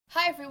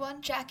Hi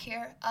everyone, Jack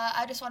here.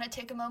 I just want to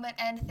take a moment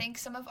and thank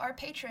some of our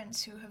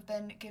patrons who have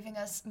been giving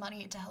us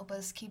money to help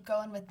us keep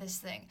going with this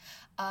thing.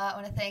 I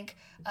want to thank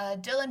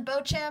Dylan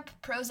Beauchamp,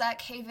 Prozac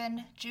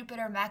Haven,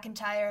 Jupiter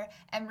McIntyre,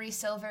 Emery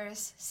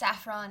Silvers,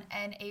 Saffron,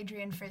 and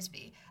Adrian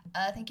Frisbee.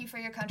 Thank you for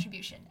your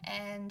contribution,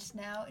 and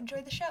now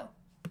enjoy the show.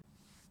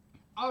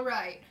 All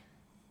right.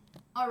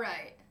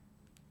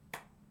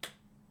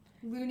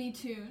 Looney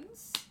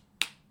Tunes.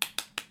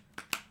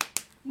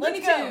 Let's Looney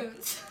go.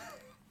 Tunes.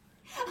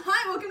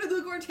 Hi, welcome to the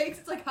Lukewarm Takes.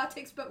 It's like hot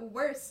takes, but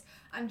worse.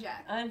 I'm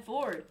Jack. I'm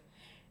Ford.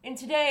 And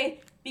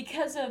today,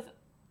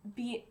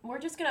 we're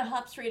just gonna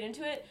hop straight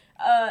into it.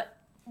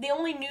 The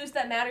only news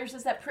that matters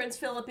is that Prince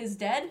Philip is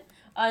dead.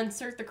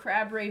 Insert the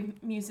Crab Ray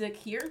music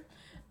here.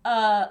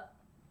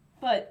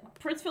 But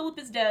Prince Philip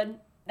is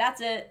dead.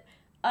 That's it.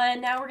 And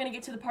now we're gonna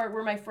get to the part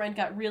where my friend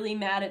got really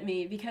mad at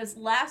me because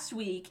last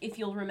week, if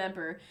you'll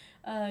remember,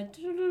 that's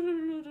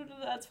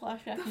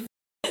flashback music.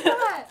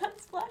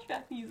 That's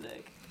flashback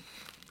music.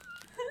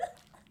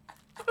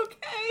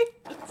 Okay.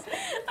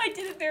 I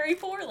did it very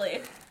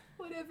poorly.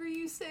 Whatever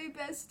you say,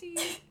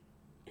 bestie.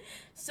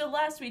 So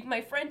last week,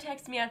 my friend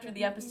texted me after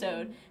the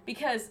episode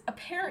because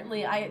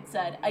apparently I had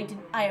said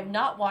I have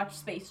not watched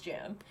Space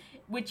Jam,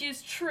 which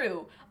is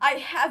true. I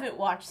haven't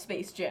watched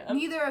Space Jam.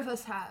 Neither of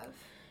us have.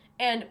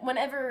 And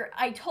whenever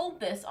I told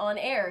this on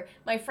air,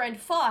 my friend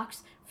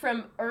Fox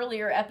from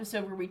earlier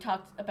episode where we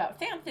talked about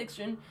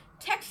fanfiction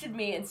texted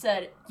me and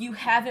said, "You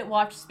haven't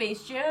watched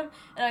Space Jam?"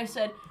 And I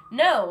said,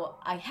 "No,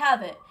 I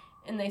haven't."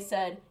 And they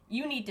said,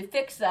 "You need to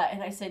fix that."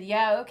 And I said,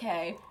 "Yeah,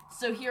 okay."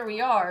 So here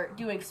we are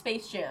doing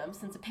Space Jam,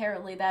 since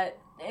apparently that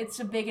it's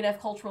a big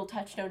enough cultural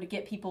touchstone to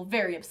get people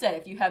very upset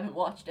if you haven't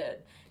watched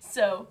it.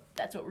 So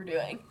that's what we're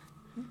doing.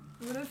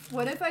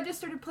 What if I just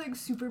started playing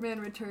Superman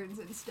Returns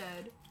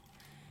instead?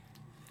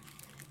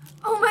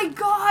 Oh my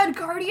god,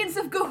 Guardians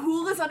of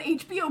Ga'Hoole is on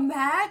HBO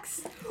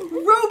Max?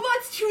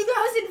 Robots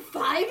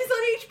 2005 is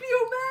on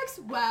HBO Max?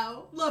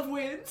 Wow, love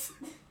wins.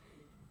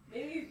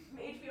 Maybe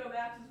HBO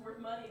Max is worth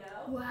money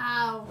now.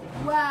 Wow.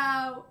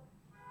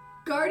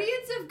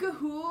 Guardians of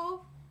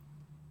Ga'Hoole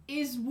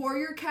is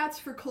Warrior Cats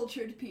for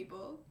cultured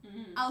people.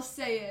 Mm-hmm. I'll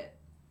say it.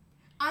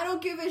 I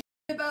don't give a shit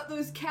about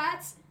those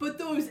cats, but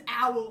those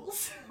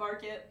owls.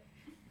 Market.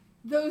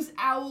 Those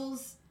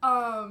owls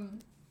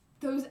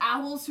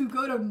who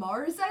go to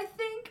Mars, I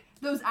think?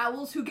 Those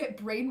owls who get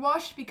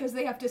brainwashed because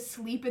they have to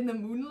sleep in the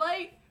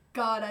moonlight?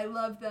 God, I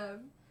love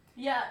them.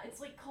 Yeah,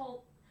 it's like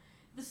called...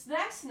 The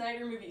Zack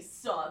Snyder movie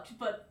sucked,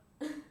 but...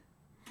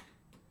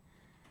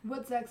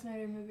 What Zack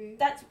Snyder movie?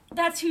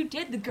 That's who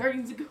did the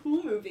Guardians of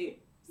Ga'Hoole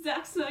movie.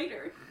 Zack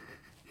Snyder.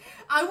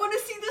 I want to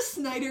see the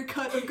Snyder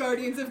cut of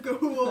Guardians of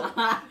Ga'Hoole.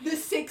 The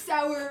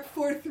 6-hour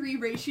 4:3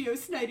 ratio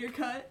Snyder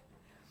cut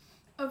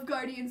of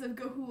Guardians of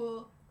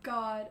Ga'Hoole.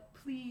 God,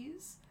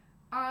 please.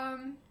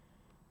 I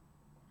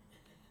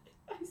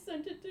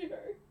sent it to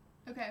her.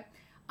 Okay.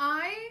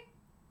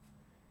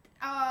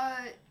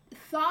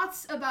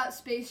 Thoughts about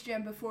Space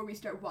Jam before we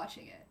start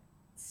watching it.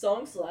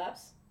 Song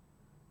slaps.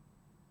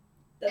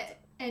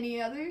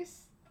 Any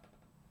others?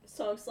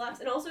 Song slaps.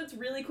 And also it's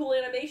really cool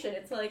animation.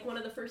 It's like one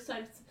of the first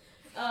times...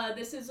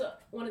 this is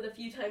one of the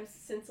few times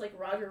since like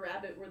Roger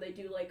Rabbit where they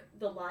do like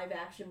the live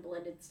action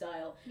blended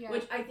style,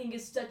 which I think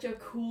is such a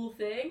cool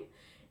thing.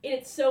 And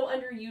it's so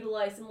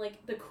underutilized in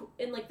like the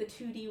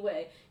 2D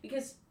way,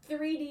 because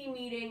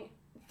 3D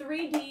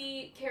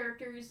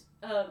characters,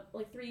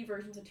 like 3D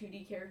versions of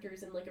 2D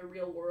characters in like a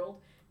real world,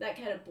 that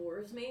kind of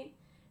bores me.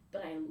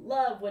 But I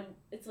love when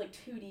it's like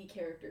 2D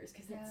characters,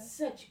 because it's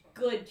such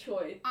good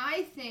choice.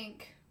 I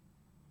think,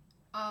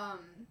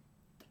 on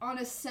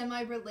a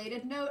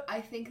semi-related note,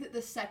 I think that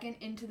the second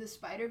Into the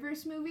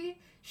Spider-Verse movie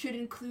should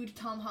include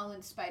Tom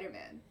Holland's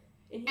Spider-Man.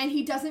 And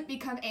he doesn't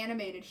become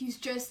animated. He's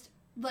just,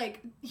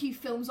 like, he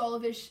films all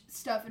of his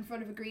stuff in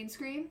front of a green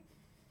screen.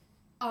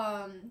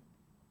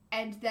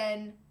 And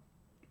then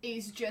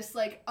is just,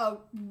 like, a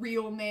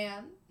real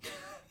man.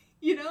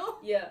 You know?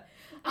 Yeah.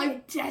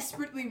 I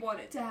desperately want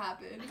it to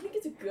happen. I think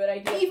it's a good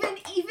idea.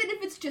 Even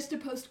if it's just a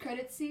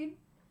post-credits scene.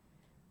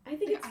 I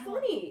think it's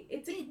funny.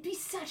 It'd be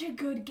such a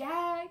good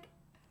gag.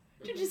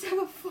 To just have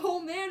a full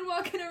man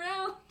walking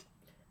around.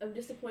 I'm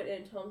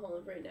disappointed in Tom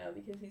Holland right now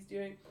because he's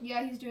doing...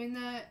 Yeah, he's doing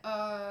that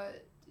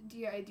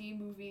DID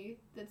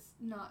movie that's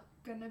not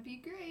gonna be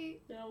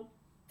great. No.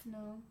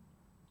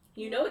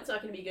 You know it's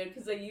not gonna be good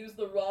because they used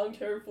the wrong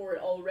term for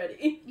it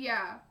already.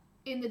 Yeah.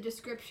 In the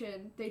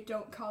description, they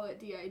don't call it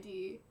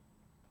DID.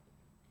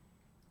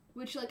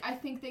 Which, like, I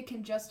think they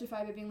can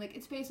justify by being like,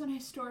 it's based on a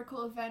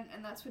historical event,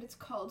 and that's what it's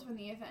called when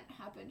the event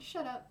happened.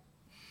 Shut up.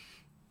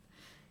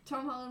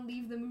 Tom Holland,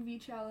 leave the movie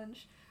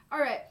challenge.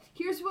 Alright,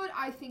 here's what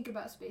I think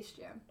about Space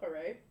Jam.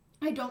 Alright.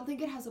 I don't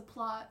think it has a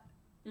plot.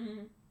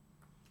 Mm-hmm.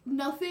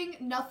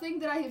 Nothing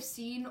that I have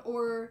seen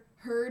or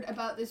heard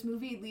about this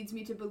movie leads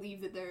me to believe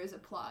that there is a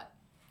plot.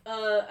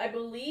 I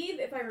believe,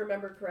 if I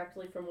remember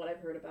correctly from what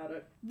I've heard about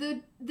it.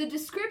 The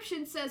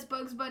description says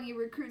Bugs Bunny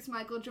recruits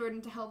Michael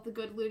Jordan to help the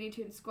good Looney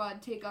Tunes squad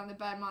take on the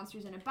bad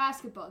monsters in a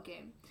basketball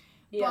game.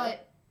 Yeah.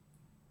 But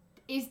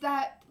is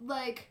that,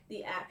 like,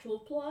 The actual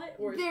plot?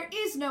 Or there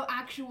is no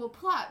actual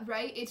plot,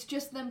 right? It's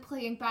just them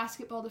playing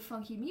basketball to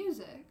funky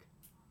music.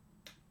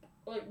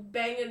 like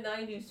banging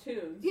 90s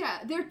tunes? Yeah,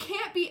 there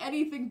can't be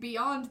anything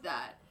beyond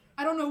that.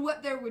 I don't know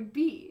what there would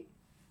be.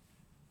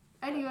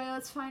 Anyway,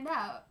 let's find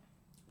out.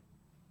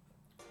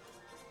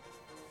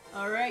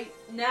 Alright,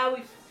 now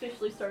we've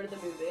officially started the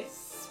movie.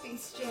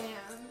 Space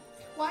Jam.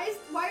 Why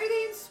are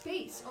they in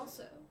space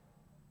also?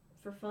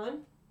 For fun?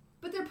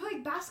 But they're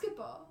playing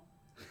basketball.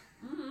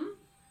 Mm-hmm.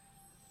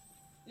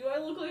 Do I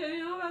look like I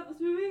know about this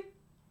movie?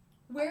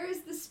 Where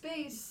is the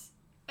space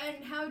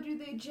and how do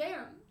they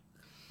jam?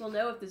 We'll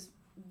know if this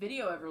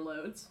video ever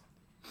loads.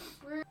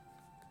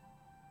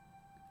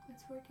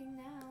 It's working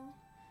now.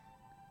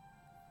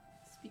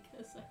 It's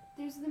because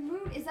There's the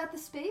moon. Is that the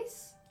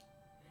space?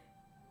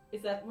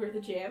 Is that where the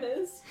jam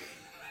is?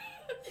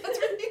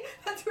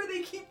 That's where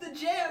they keep the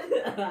jam.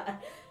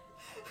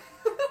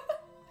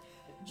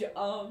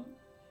 Jam.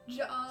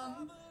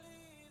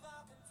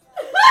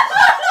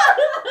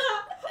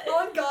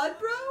 On God,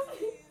 bro?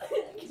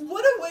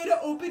 What a way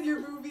to open your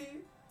movie.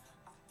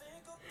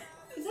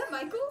 Is that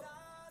Michael?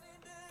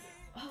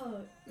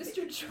 Oh,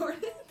 Mr.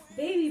 Jordan?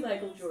 baby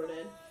Michael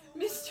Jordan.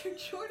 Mr.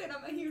 Jordan,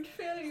 I'm a huge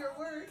fan of your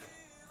work.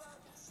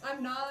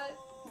 I'm not.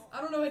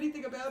 I don't know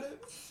anything about it.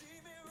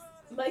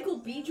 Michael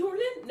B.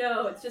 Jordan?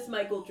 No, it's just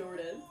Michael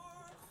Jordan.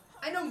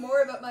 I know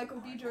more about Michael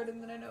B. Jordan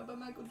than I know about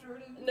Michael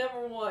Jordan.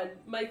 Number one,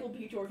 Michael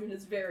B. Jordan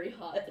is very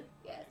hot.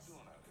 Yes.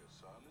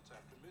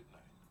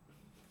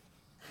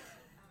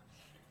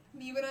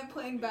 Me when I'm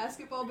playing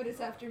basketball, but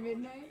it's after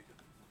midnight.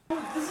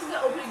 This is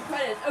the opening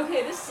credits.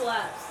 Okay, this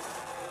slaps.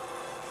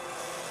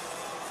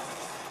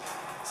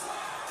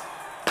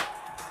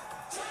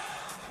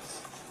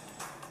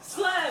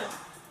 Slam!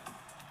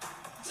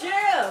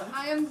 Jam!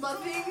 I am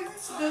loving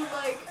the,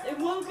 like,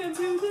 And welcome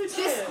to the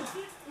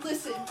jam!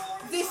 listen,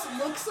 this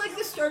looks like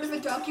the start of a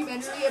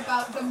documentary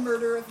about the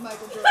murder of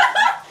Michael Jordan.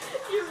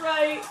 You're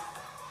right.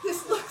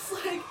 This looks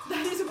like,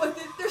 that is what,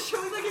 they're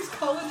showing, like, his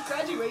college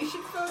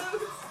graduation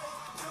photos.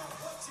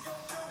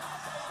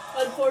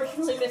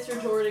 Unfortunately, Mr.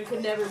 Jordan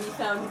could never be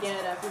found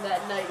again after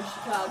that night in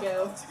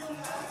Chicago.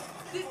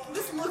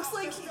 This looks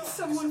like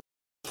someone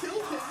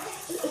killed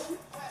him.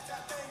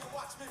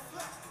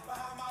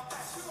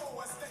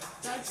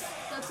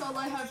 That's all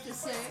I have to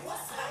say.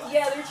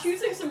 Yeah, they're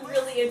choosing some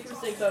really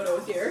interesting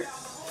photos here.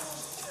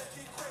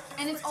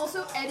 And it's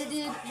also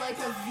edited like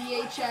a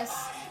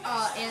VHS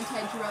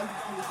anti-drug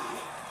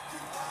movie.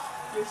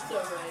 You're so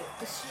right.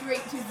 A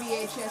straight to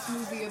VHS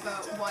movie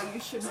about why you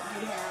shouldn't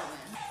do heroin.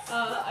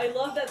 I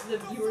love that the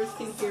viewers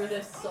can hear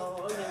this song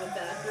in the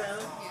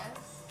background. Yes.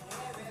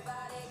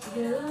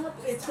 Get up,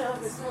 it's time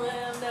to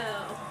slam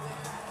now.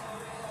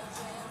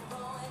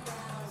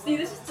 See,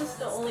 this is just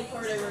the only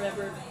part I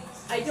remember.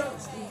 I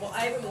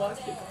haven't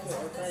watched it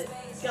before, but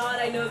God,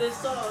 I know this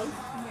song.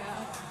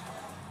 Yeah.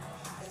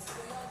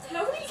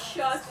 How many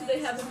shots do they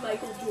have of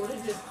Michael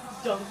Jordan just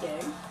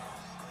dunking?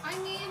 I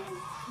mean,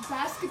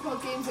 basketball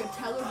games are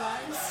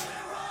televised.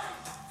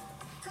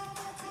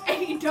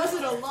 And he does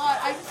it a lot.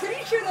 I'm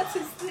pretty sure that's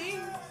his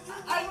thing.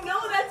 I know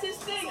that's his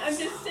thing. I'm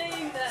just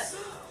saying that.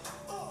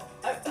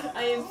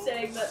 I am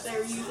saying that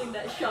they're using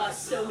that shot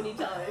so many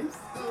times.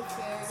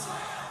 Okay.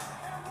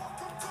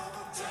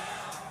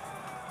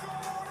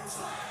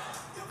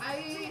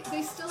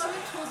 They still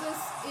haven't told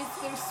us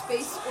if there's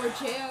space or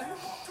jam.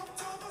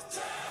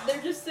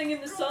 They're just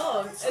singing the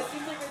song. It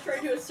seems like they're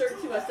trying to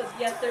assert to us that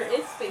yes, there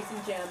is space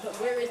in jam, but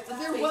where is the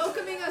They're space?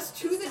 welcoming us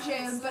to the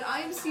jam, but I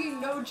am seeing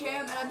no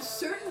jam, and I'm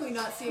certainly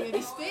not seeing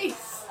any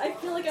space. I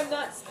feel like I'm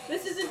not.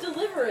 This isn't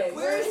delivering.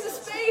 Where is the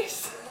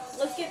space?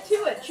 Let's get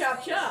to it.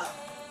 Chop chop.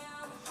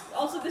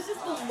 Also, this is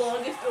the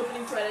longest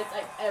opening credits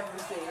I've ever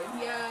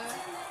seen. Yeah.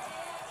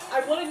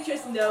 I want to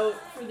just note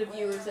for the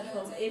viewers at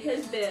home, it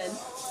has been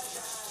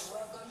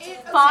Okay.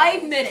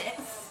 5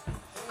 minutes.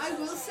 I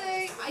will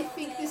say, I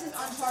think this is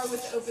on par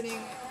with the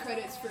opening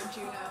credits for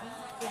Juno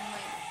in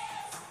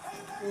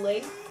length.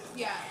 Length?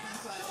 Yeah,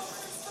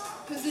 lengthwise.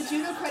 Because the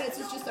Juno credits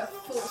is just a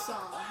full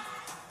song.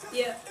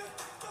 Yeah.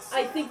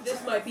 I think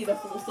this might be the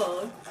full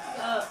song.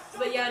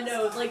 But yeah,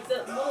 no, like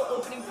the little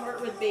opening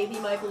part with baby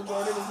Michael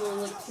Jordan is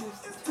only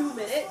like two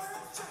minutes.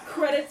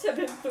 Credits have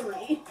been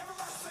 3.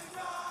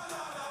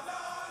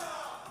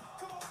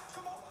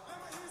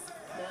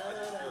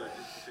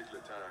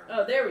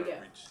 Oh, there we go.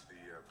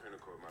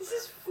 This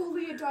is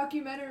fully a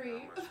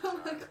documentary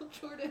about Michael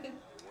Jordan.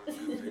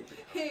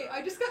 Hey,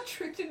 I just got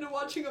tricked into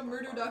watching a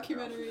murder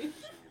documentary.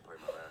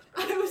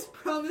 I was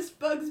promised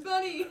Bugs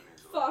Bunny.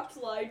 Fox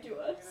lied to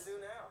us.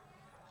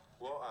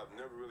 Well, I've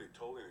never really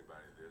told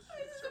anybody this.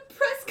 This is a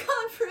press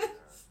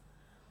conference.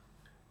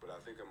 But I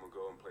think I'm gonna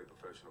go and play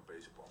professional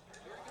baseball.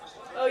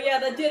 Oh yeah,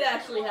 that did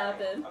actually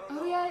happen.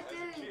 Oh yeah, it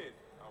did.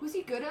 Was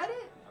he good at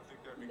it? I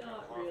think that'd be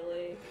Not kind of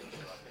really. I think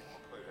I'm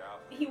gonna play it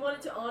out. He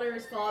wanted to honor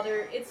his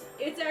father. It's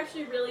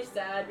actually really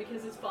sad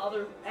because his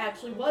father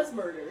actually was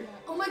murdered.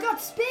 Oh my god,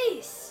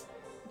 space!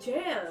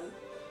 Jam.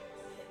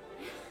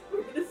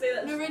 We're gonna say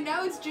that. No, right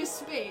now it's just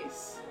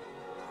space.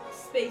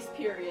 Space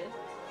period.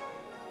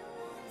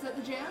 Is that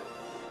the jam?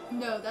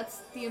 No, that's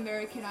the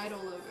American Idol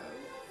logo.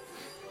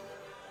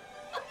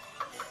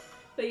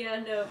 But yeah,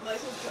 no,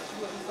 Michael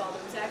Jordan's father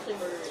was actually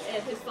murdered,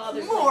 and his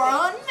father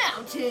Moron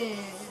Mountain!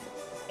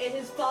 and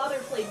his father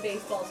played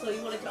baseball, so he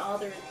wanted to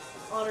honor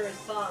his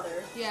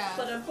father. Yeah.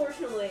 But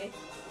unfortunately,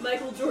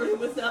 Michael Jordan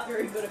was not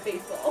very good at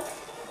baseball.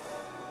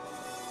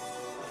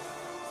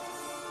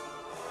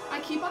 I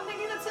keep on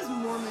thinking that says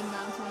Mormon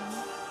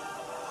Mountain.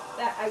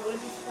 That I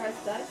wouldn't be surprised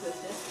if that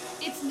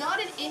existed. It's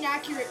not an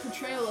inaccurate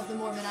portrayal of the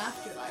Mormon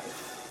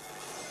afterlife.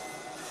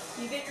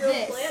 You get your own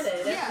This, planet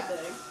and yeah.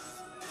 everything.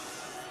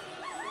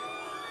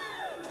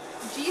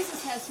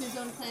 Jesus has his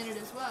own planet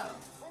as well.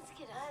 Let's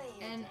get out of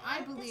here. And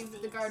I believe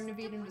that the Garden of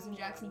Eden was in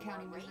Jackson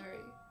County, Missouri.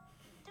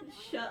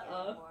 Shut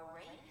up.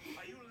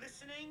 Are you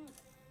listening?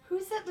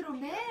 Who's that little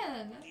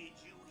man?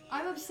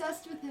 I'm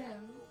obsessed with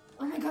him.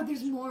 Oh my god,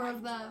 there's more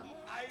of them.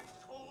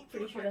 I've told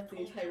Pretty sure that's the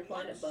entire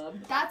planet, bub.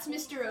 That's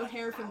Mr.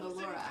 O'Hare from the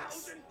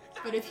Lorax.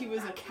 But if he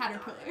was a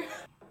caterpillar.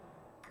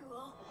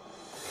 Cool.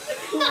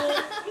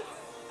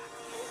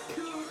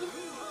 Cool.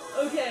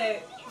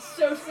 Okay,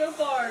 so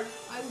far,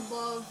 I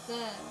love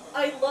them.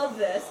 I love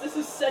this. This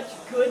is such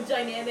good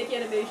dynamic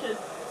animation.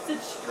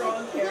 Such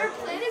strong Their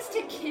characters. plan is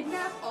to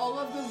kidnap all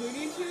of the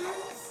Looney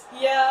Tunes.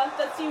 Yeah,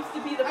 that seems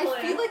to be the plan.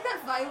 I feel like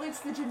that violates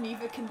the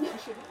Geneva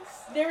Conventions.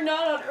 They're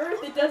not on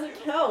Earth, it doesn't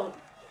count.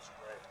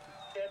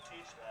 Can't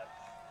teach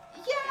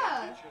that.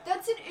 Yeah,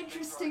 that's an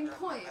interesting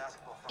point.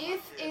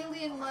 If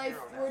alien life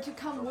were to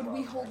come, would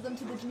we hold them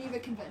to the Geneva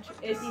Conventions?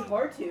 It'd be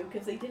hard to,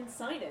 because they didn't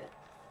sign it.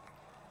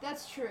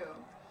 That's true.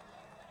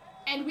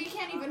 And we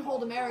can't even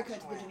hold America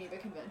to the Geneva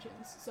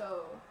Conventions,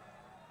 so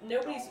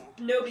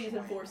Nobody's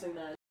enforcing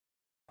that.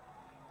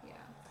 yeah.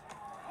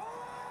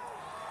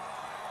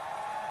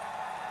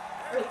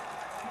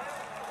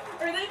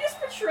 Are they just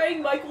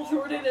portraying Michael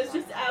Jordan as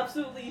just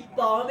absolutely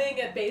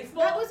bombing at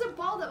baseball? That was a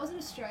ball, that wasn't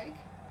a strike.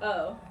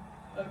 Oh,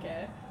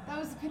 okay. That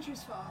was the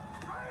pitcher's fault.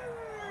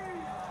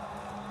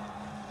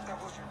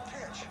 That was your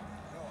pitch.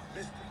 No, I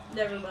missed it.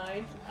 Never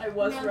mind. I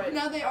was now, right.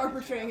 now they are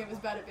portraying him as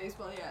bad at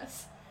baseball,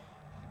 yes.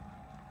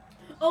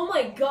 Oh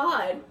my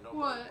god!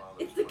 What?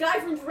 It's the guy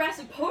from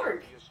Jurassic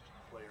Park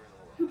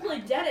who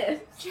played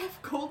Dennis.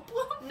 Jeff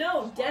Goldblum?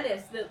 No,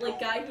 Dennis, the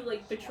guy who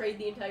betrayed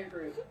the entire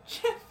group.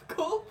 Jeff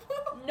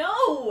Goldblum?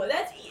 No,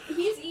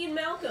 he's Ian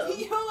Malcolm.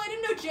 Yo, I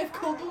didn't know Jeff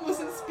Goldblum was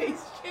in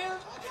Space Jam.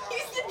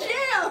 He's the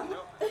Jam!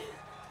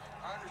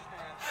 I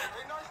understand.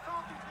 Hey, nice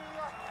talking to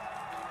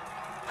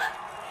you.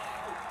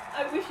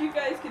 I wish you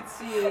guys could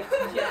see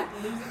Jeff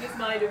losing his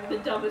mind over the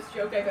dumbest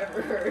joke I've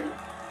ever heard.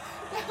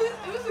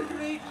 It was a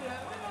great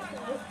joke.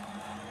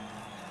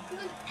 It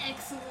was an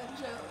excellent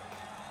joke.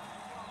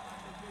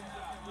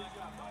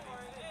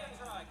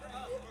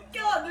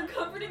 God, they're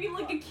comforting him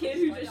like a kid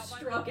who just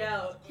struck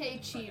out. Hey,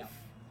 Chief.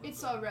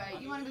 It's alright.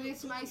 You wanna go get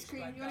some ice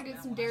cream? You wanna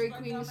get some Dairy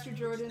Queen, Mr.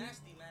 Jordan?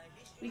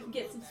 We can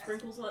get some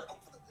sprinkles on.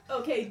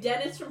 Okay,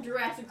 Dennis from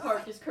Jurassic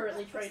Park is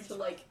currently trying to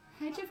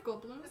Hi, Jeff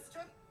Goldblum.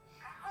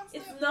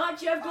 It's not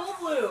Jeff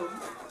Goldblum!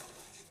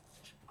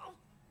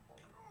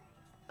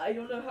 I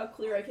don't know how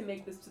clear I can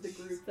make this to the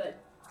group that.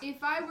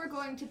 If I were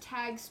going to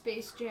tag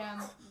Space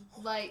Jam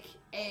like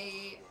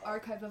a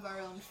archive of our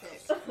own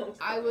fic,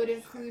 I would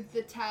include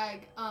the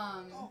tag,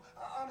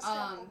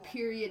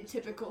 period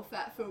typical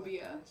fat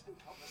phobia.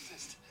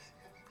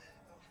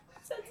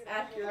 That's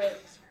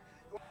accurate.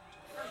 It's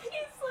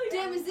like.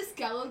 Damn, is this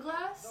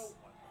Gallowglass?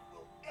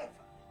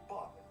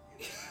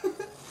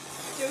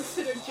 Jokes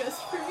that are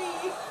just for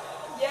me.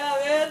 Yeah,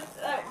 man,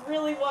 that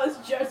really was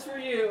just for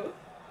you.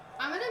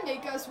 I'm gonna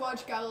make us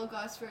watch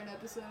Gallowglass for an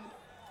episode.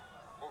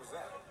 What was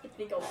that? I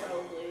think I'll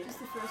probably. Just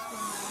the first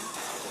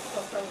one,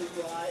 I'll probably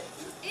rot.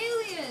 though.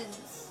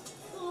 Aliens!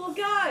 Little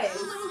guys!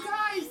 The little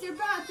guys, they're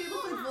back. They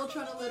look like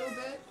Voltron a little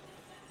bit.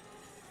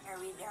 Are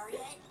we there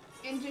yet?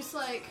 And just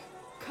like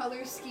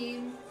color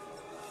scheme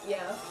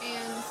Yeah.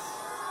 and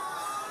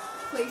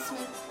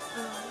placement.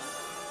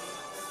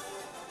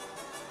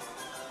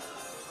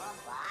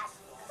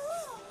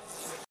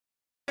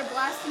 They're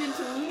blasting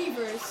into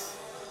Looniverse.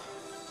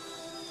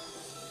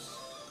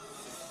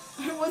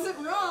 I wasn't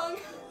wrong.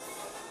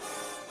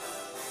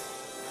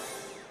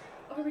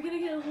 Are we gonna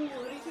get a little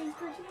Looney Tunes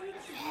cartoon?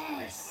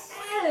 Yes.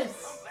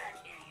 Yes!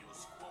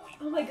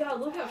 Oh my god,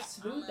 look how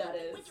smooth that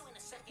is. We're doing a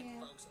second,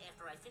 Yeah. folks,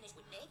 after I finish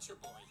with Nature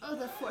Boy. Oh,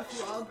 the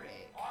fourth wall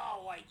break.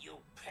 All right, you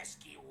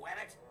pesky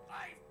rabbit.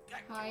 I've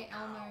got Hi,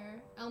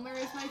 Elmer. Elmer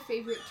is my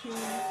favorite tune.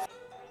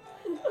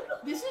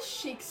 This is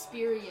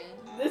Shakespearean.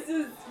 This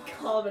is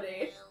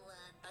comedy. Well,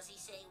 does he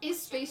say Is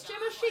Space Jam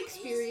a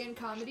Shakespearean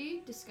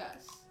comedy?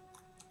 Discuss.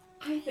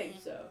 I think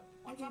so.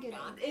 I think it is.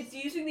 It's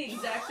using the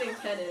exact same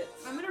tenets.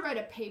 I'm gonna write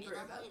a paper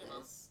about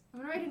this. I'm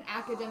gonna write an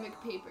academic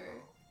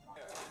paper.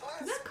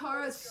 Is that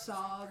Kara's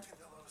sob?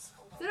 Is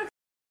that a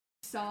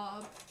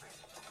sob?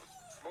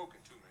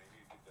 Smoking too, man. You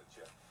need to get that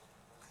check.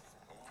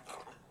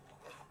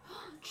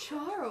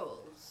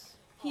 Charles.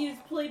 He is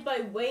played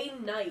by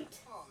Wayne Knight.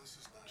 Oh, this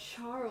is nice.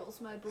 Charles,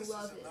 my This is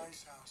beloved. a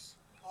nice house.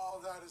 Oh,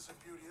 that is a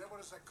beauty. That what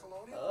is that,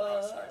 colonial?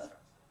 Uh, Nice house.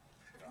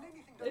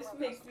 This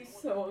makes me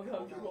so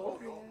uncomfortable.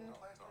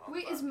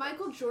 Wait, is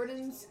Michael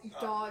Jordan's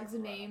dog's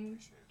name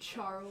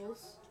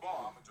Charles?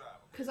 Bob, I'm a driver.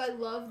 Because I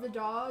love the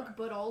dog,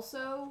 but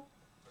also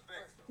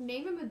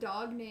name him a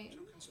dog name.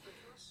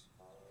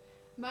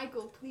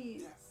 Michael,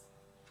 please.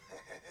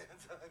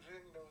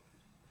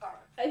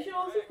 I should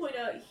also point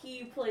out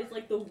he plays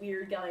like the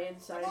weird guy in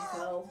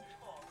Seinfeld.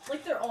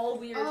 Like they're all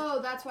weird. Oh,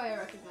 that's why I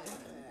recognize him.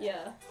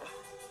 Yeah.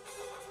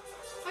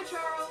 Hi,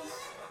 Charles.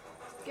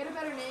 Get a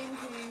better name,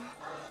 King.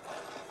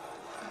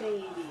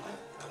 Baby.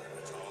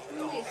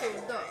 Little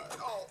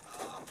dog.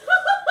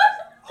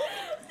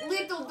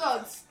 Little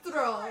dog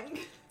strong.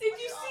 Did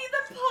you see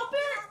the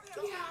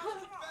puppet? Yeah.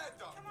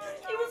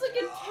 It was like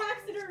a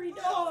taxidermy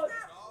dog.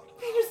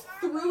 They just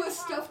threw a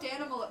stuffed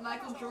animal at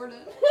Michael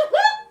Jordan.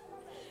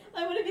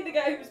 I want to be the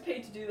guy who was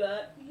paid to do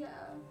that. Yeah.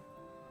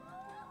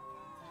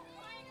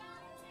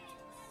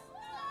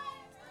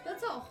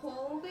 That's a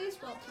whole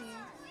baseball team.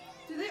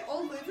 Do they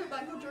all live at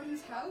Michael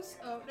Jordan's house?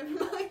 Oh, never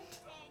mind.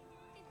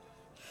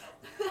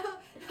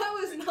 That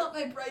was not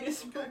my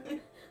brightest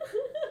moment.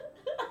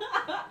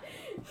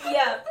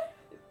 Yeah.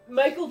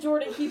 Michael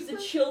Jordan keeps a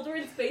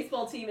children's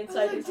baseball team I was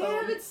inside like, his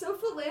damn, home. it's so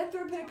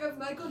philanthropic of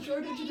Michael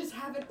Jordan to just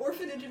have an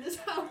orphanage in his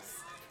house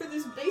for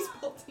this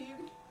baseball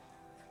team.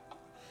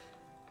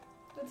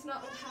 That's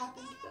not what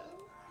happened,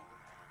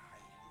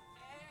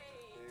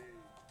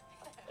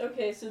 though.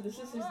 Okay, so this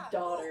is his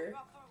daughter.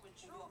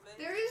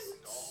 There is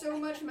so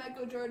much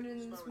Michael Jordan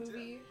in this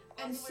movie,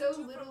 and so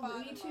little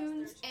Looney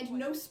Tunes, and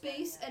no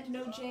space, and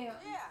no jam.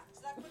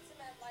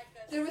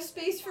 There was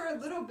space for a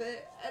little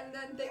bit, and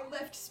then they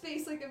left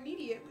space like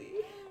immediately.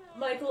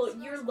 Michael,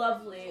 you're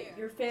lovely.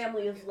 Your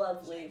family is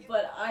lovely,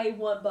 but I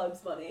want Bugs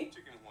Bunny.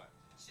 Chicken and what?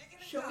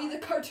 Show me the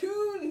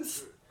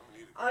cartoons!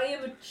 I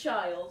am a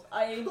child.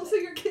 Also,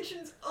 your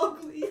kitchen's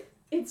ugly.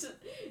 This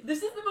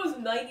is the most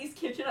 90s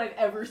kitchen I've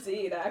ever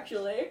seen,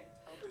 actually.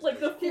 Like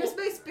the Here's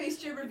my Space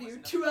Jam review.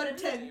 2 out of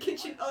 10.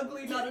 Kitchen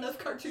ugly, not enough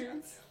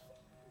cartoons.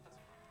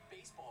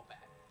 Baseball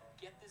bat.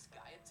 Get this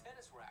guy a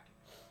tennis racket.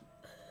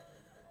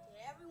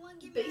 Everyone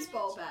give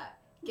Baseball bat.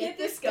 Get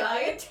this guy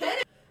a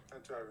tennis. I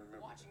try to remember.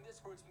 Watching this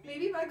hurts me.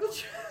 Maybe Michael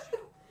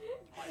Jordan.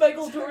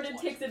 Michael Jordan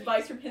takes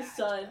advice from his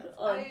son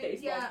on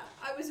baseball. Yeah,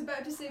 I was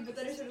about to say, but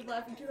then I started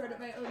laughing too hard at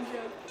my own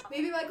joke.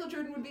 Maybe Michael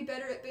Jordan would be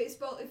better at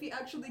baseball if he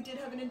actually did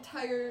have an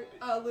entire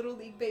Little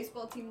League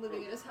baseball team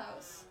living at his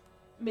house.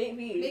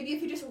 Maybe. Maybe if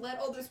he just let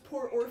all those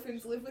poor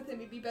orphans live with him,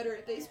 he'd be better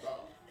at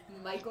baseball.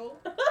 Michael.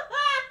 Oh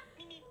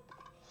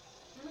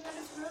my god,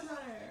 it's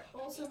Roadrunner.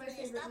 Also my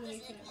favorite Looney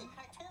Tune.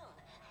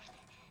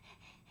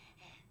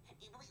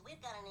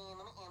 We've got an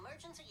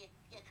emergency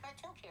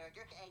cartoon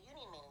character,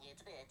 Union Man,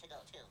 to go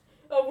to.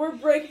 Oh, we're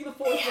breaking the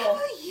fourth wall.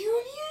 a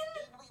union?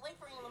 Wait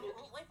for him.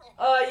 Wait for him.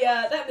 Oh,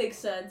 yeah, that makes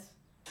sense.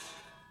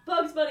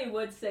 Bugs Bunny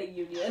would say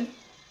union.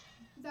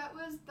 That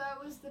was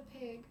the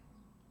pig.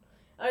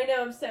 I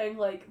know, I'm saying,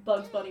 like,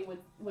 Bugs Bunny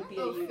would be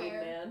a Oh, union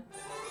fair. man.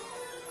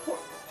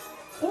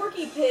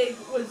 Porky Pig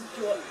was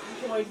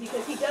joined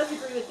because he does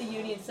agree with the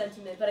union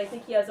sentiment, but I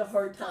think he has a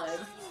hard time.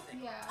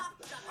 Yeah.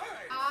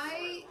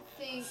 I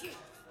think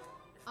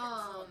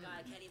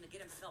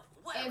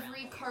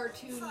every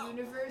cartoon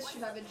universe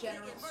should have a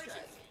general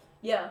strike.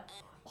 Yeah.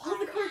 All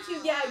the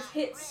cartoon gags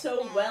hit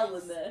so well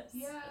in this.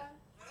 Yeah.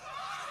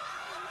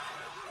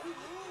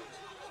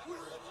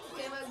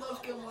 Damn, I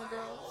love Gilmore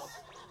Girls.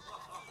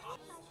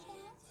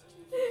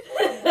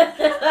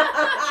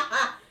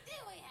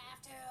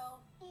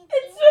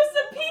 It's just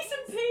a piece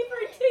of paper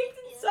taped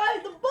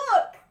inside the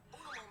book!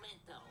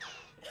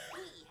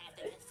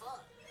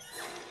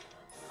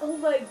 Oh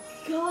my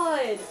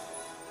god!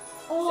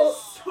 Oh,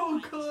 So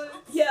good.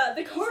 yeah,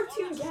 the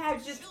cartoon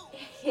gags just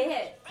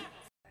hit.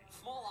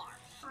 Small arm.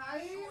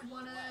 I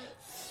wanna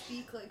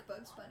speak like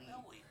Bugs Bunny.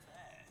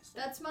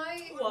 That's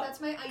my What? that's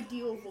my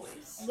ideal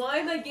voice. Why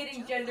am I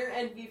getting gender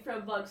envy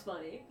from Bugs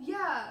Bunny?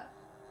 Yeah.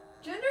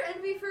 Gender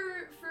envy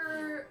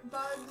for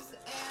Bugs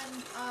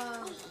and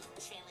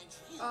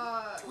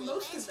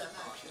most of them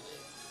actually.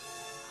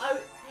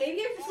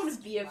 Maybe I just want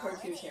to be a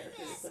cartoon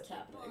character is what's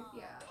happening.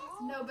 Yeah.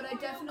 No, but I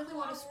definitely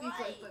want to speak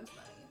like Bugs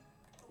Bunny.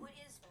 What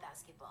is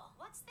basketball?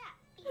 What's that?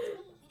 We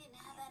didn't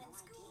have that in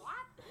school.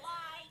 What?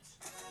 Light.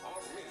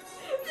 All men.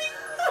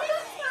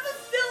 I'm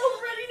still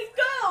ready to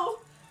go!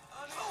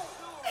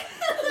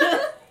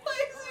 Why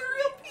is it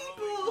real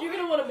people? You're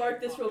gonna want to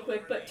mark this real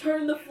quick, but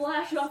turn the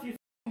flash off, you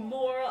f***ing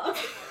moron. It's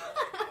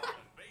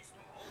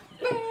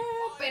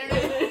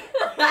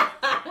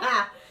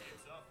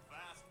a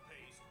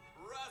fast-paced,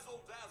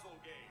 razzle-dazzle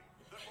game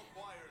that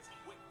requires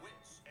quick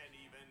wits and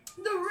even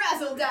The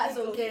Razzle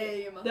Dazzle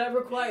game. That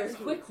requires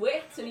quick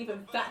wits and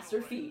even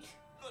faster feet.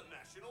 the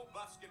National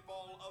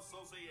Basketball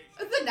Association.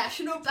 The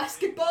National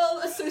Basketball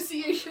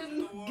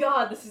Association.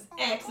 God, this is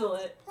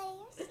excellent.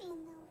 Players in the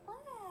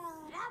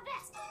world. The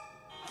best.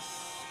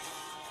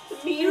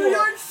 New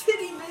York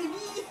City, baby.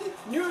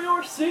 New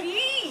York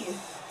City!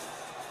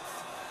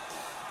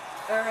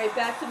 Alright,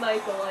 back to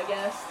Michael, I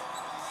guess.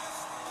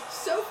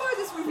 So far,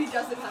 this movie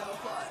doesn't have a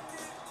plot.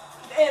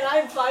 And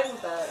I'm fine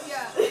with that.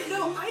 Yeah.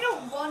 No, I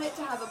don't want it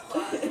to have a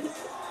plot.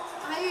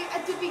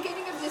 At the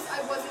beginning of this,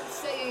 I wasn't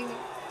saying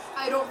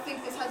I don't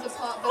think this has a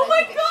plot, but Oh my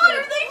I think god, it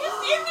are should. they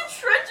just in the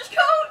trench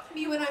coat?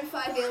 Me when I'm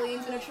 5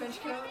 aliens in a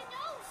trench coat.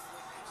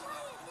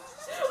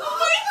 Oh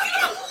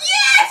my god,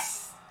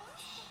 yes!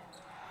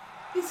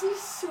 This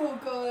is so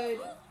good.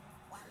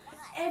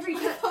 Every I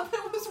time, thought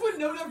that was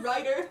Winona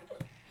Ryder.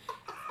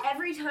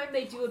 every time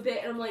they do a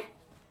bit, and I'm like,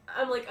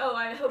 oh,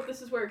 I hope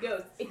this is where it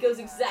goes. It goes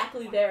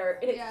exactly there.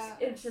 And Yeah.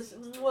 it's just,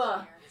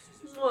 mwah,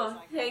 mwah.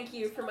 Thank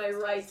you for my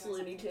rights,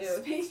 Looney Tunes.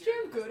 Space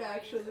Jam good,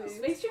 actually.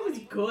 Space Jam is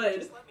good.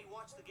 Just let me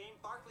watch the game.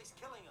 Barkley's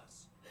killing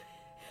us.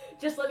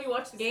 Just let me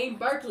watch the game.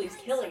 Barkley's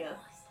killing us.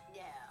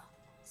 Yeah.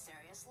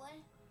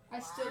 Seriously? I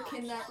still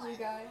kin that blue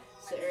guy.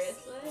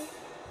 Seriously?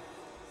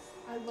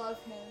 I love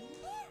him.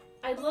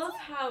 I love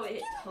how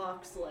it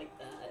talks like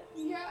that.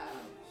 Yeah.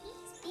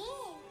 He's big.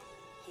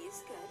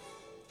 He's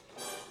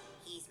good.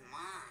 He's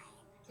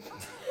mine.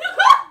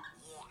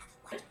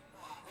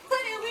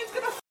 That alien's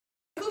gonna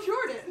Michael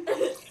Jordan.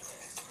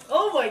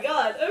 Oh my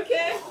god,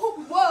 okay.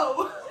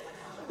 Whoa.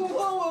 Whoa,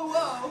 whoa,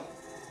 whoa.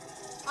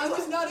 I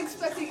was not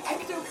expecting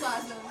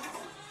ectoplasm.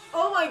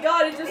 Oh my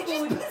god, it just They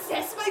just really...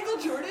 possess Michael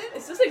Jordan?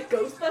 Is this a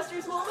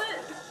Ghostbusters moment?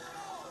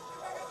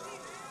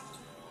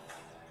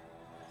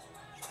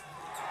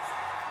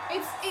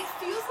 It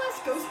feels less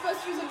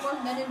Ghostbusters and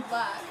more Men in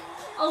Black.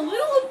 A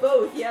little of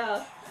both,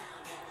 yeah.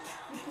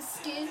 With the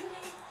skin.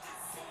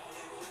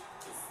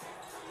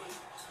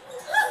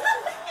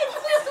 It's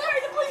just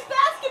hard to play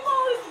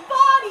basketball with his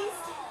body.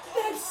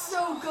 That's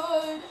so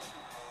good.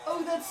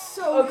 Oh, that's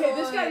so good. Okay,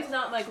 this guy's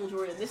not Michael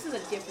Jordan. This is a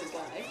different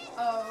guy.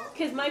 Oh.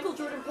 Because Michael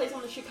Jordan plays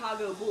on the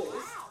Chicago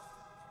Bulls.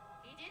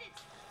 He did it.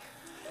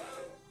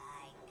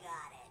 I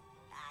got it.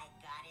 I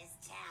got his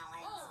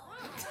talent.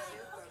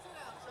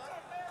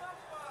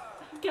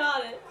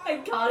 Got it. I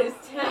got his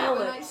When I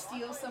talent.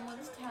 steal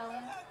someone's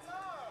talent.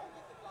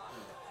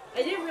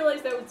 I didn't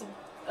realize that was an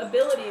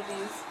ability of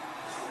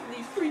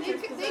these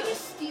creatures They possess.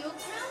 just steal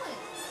talent.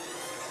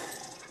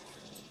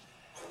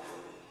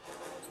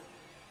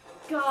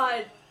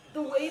 God,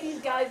 the way these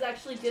guys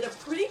actually did a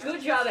pretty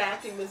good job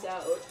acting this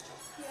out.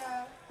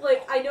 Yeah.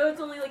 Like, I know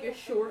it's only like a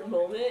short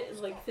moment in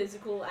like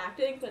physical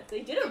acting, but they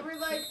did They a were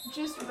like,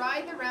 just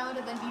ride the round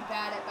and then be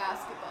bad at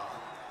basketball.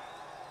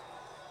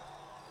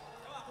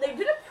 they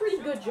did a pretty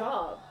good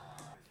job.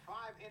 5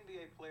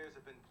 NBA players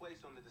have been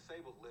placed on the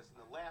disabled list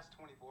in the last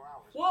 24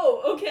 hours.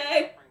 Whoa,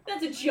 okay.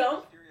 That's a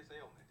jump. Mysterious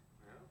ailment.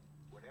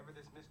 Whatever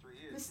this mystery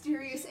is.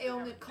 Mysterious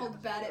ailment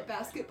called bad at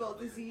basketball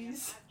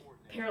disease.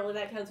 Apparently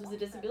that counts as a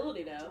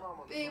disability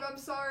now. Babe, I'm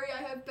sorry,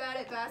 I have bad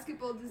at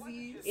basketball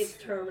disease. It's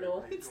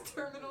terminal. It's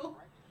terminal.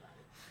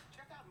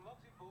 Check out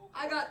Muggsy Bogues.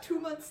 I got 2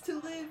 months to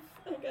live.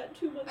 I got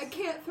 2 months. I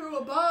can't throw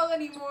a ball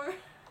anymore.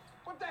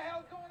 What the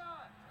hell's going on?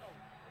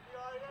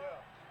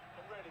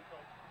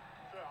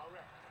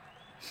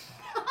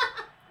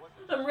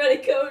 I'm ready,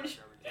 coach.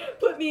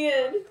 Put me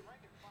in.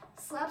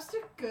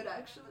 Slapstick good,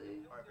 actually.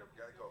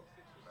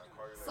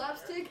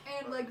 Slapstick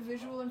and like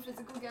visual and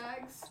physical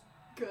gags,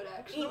 good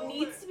actually. It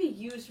needs to be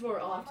used more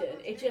often.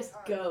 It just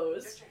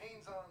goes.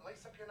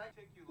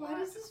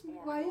 Why is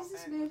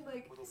this man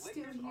like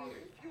still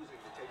here?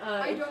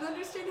 I Uh, don't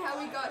understand how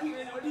he got here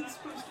and what he's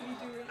supposed to be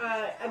doing.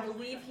 I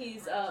believe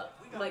he's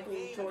Michael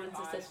Jordan's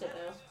assistant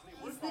now.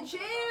 He's the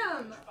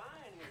jam!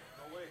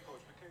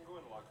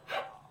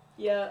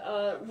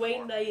 Yeah,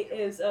 Wayne Knight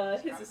is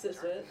his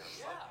assistant.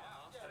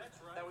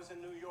 That was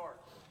in New York.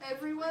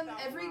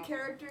 Every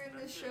character in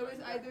this show is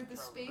either the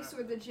space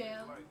or the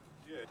jam.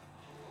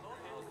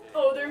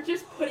 Oh, they're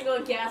just putting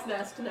on gas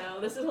masks now.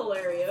 This is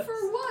hilarious.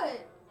 For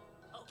what?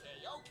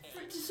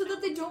 Okay. So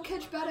that they don't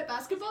catch bad at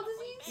basketball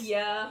disease?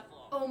 Yeah.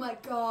 Oh my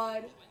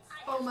god.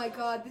 Oh my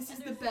god, this is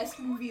the best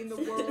movie in the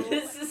world.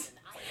 This is...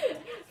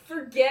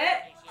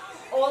 Forget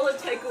all of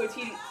Taika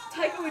Waititi.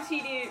 Taika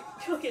Waititi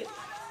took it.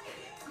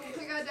 Oh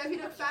my god, Daffy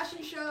Duck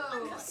fashion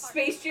show!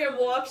 Space Jam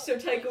walked so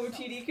Taika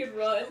Waititi could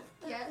run.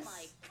 Yes.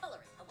 Guys.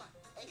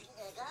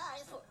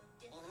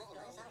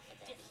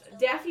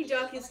 Daffy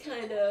Duck is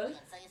kind of...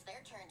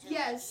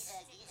 Yes.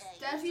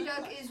 Daffy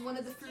Duck is one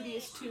of the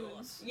fruitiest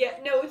tunes. Yeah,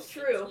 no, it's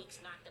true.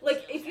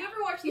 Like, if you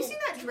ever watch You the... seen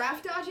that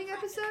draft dodging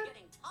episode?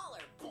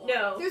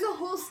 No. There's a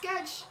whole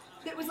sketch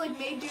that was like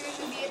made during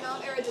the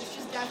Vietnam era that's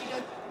just Daffy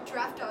Duck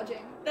draft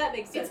dodging. That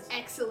makes sense. It's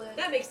excellent.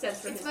 That makes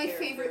sense for It's his my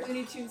character. favorite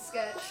Looney Tunes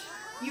sketch.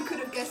 You could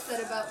have guessed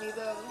that about me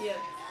though. Yeah.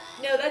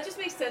 No, that just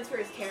makes sense for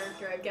his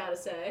character, I've gotta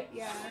say.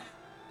 Yeah.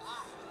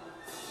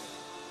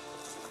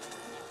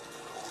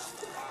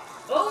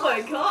 Oh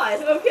my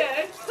god,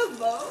 okay.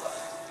 Hello?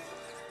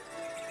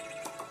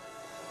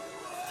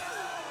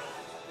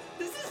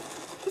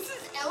 This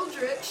is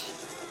Eldritch.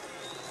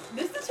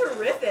 This is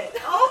horrific.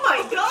 Oh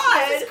my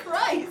god! Jesus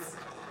Christ!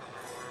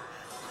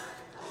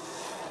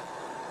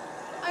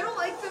 I don't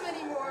like them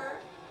anymore.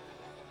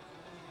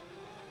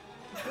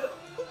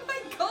 Oh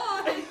my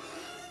god!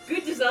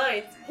 Good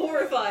design.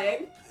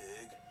 Horrifying.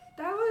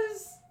 That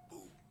was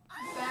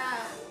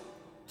bad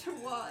to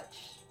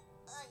watch.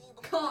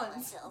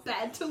 Cons,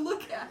 bad to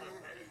look at.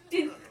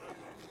 Did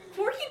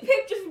Porky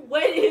Pig just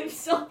wet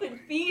himself in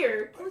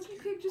fear. Porky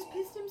Pig just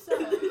pissed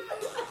himself.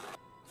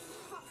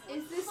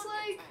 Is this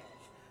like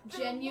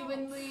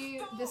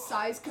genuinely the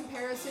size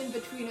comparison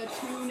between a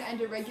toon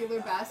and a regular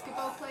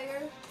basketball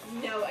player?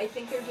 No, I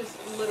think they're just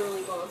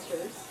literally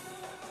monsters.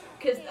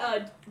 Cause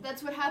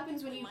That's what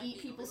happens when you eat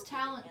people's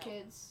talent,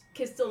 kids.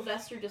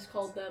 Sylvester just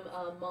called them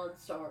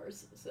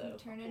monstars. You So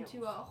turn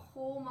into a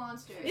whole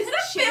monster. Is Is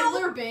that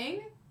Chandler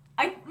Bing?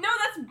 no,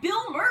 that's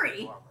Bill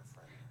Murray.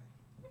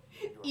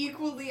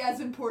 Equally as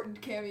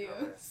important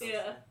cameos.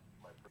 Yeah.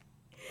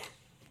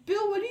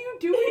 Bill, what are you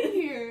doing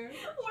here?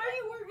 Why are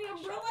you wearing an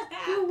umbrella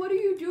hat? Bill, what are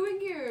you doing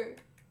here?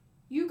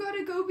 You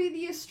gotta go be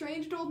the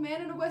estranged old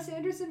man in a Wes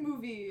Anderson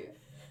movie.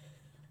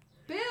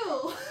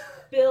 Bill!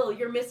 Bill,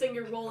 you're missing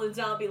your role in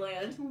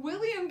Zombieland.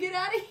 William, get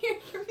out of here!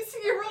 You're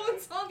missing your role in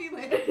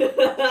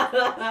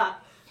Zombieland.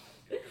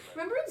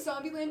 Remember in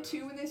Zombieland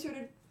 2 when they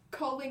started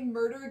calling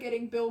murder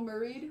getting Bill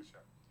Murray'd?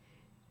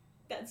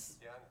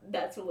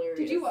 That's hilarious.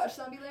 Did you watch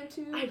Zombieland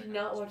 2? I did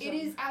not watch It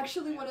is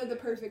actually one of the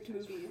perfect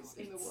movies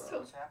in the It's world. so-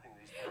 What's happening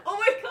these days? Oh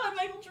my god,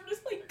 Michael Jordan's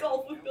playing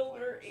golf with Bill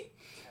Murray.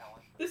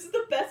 Talent. This is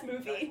the best Guys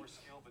movie. were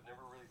skilled but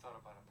never really thought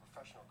about a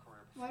professional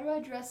career. Why do I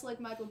dress like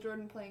Michael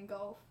Jordan playing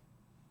golf?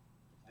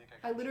 Think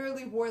I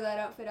literally wore that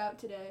outfit out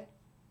today.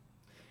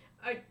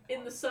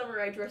 In the summer,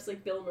 I dress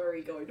like Bill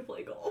Murray going to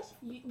play golf.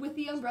 With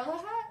the umbrella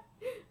hat?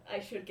 I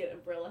should get an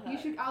umbrella hat. You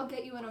should. I'll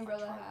get you an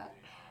umbrella hat.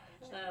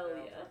 Hell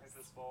yeah. Is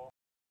this ball?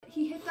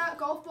 He hit that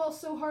golf ball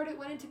so hard it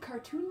went into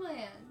Cartoon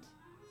Land.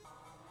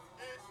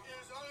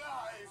 It is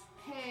alive.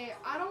 Hey,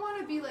 I don't want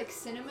to be like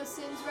Cinema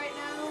Sins right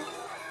now.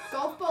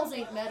 Golf balls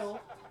ain't metal.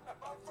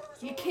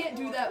 You can't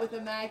do that with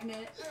a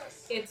magnet.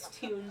 It's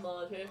tune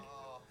logic.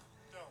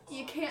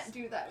 You can't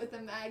do that with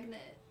a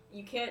magnet.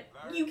 You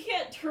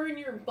can't turn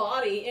your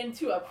body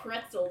into a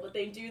pretzel, but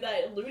they do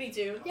that in Looney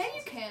Tunes. Yeah,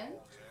 you can.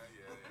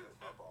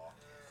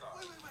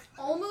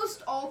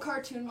 Almost all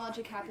cartoon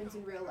logic happens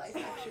in real life,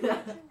 actually.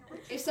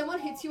 If someone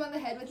hits you on the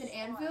head with an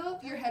anvil,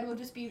 your head will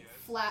just be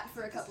flat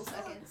for a couple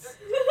seconds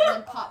and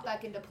then pop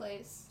back into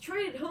place.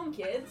 Try it at home,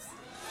 kids.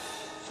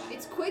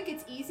 It's quick,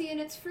 it's easy, and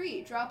it's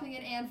free. Dropping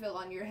an anvil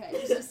on your head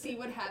just to see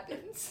what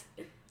happens.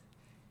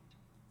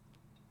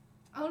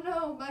 Oh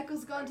no,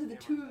 Michael's gone to the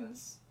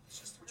tombs.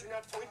 Would you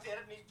not point that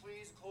at me,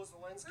 please? Close the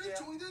lens cap.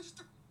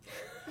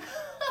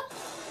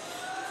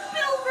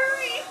 Bill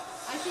Murray!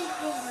 I think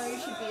Bill Murray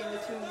should be in the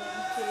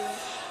Toonland too.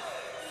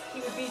 He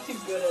would be too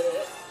good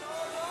at it.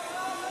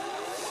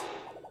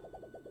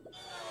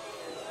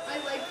 I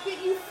like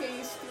that you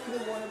phase through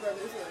the Warner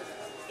Brothers logo.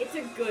 It's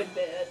a good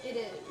bit. It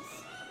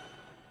is.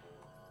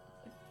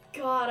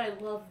 God, I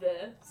love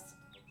this.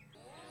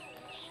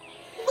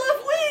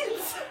 Love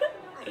wins!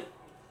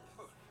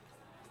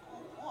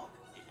 Look,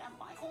 is that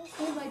Michael?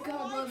 Oh my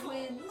god, love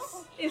wins.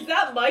 Is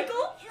that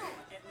Michael?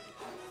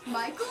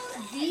 Michael?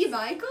 The Michael?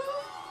 Michael.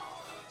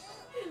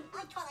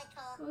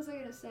 What was I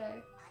gonna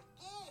say?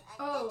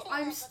 Oh,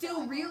 I'm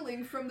still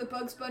reeling from the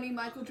Bugs Bunny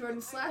Michael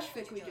Jordan slash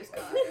fic we just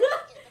got. Can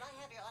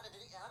I have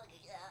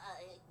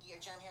your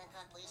John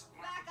Hancock, please?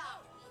 Back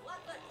up!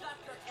 Let the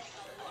doctor take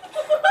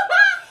a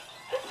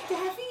look.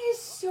 Daffy is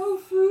so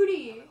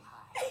fruity.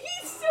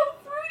 He's so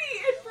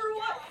fruity, and for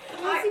what?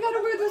 Why's he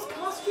gotta wear those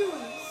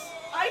costumes?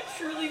 I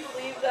truly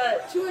believe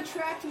that To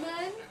attract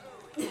men?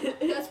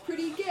 That's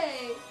pretty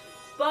gay.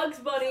 Bugs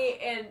Bunny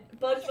and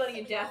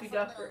Daffy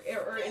Duck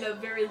are in a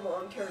very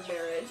long-term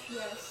marriage.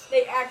 Yes.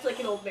 They act like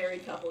an old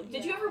married couple.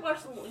 Did you ever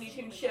watch the Looney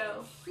Tunes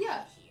show?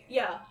 Yeah.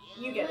 Yeah,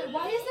 you get it.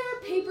 Why is there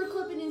a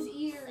paperclip in his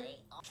ear?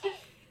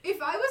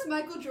 If I was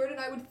Michael Jordan,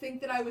 I would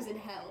think that I was in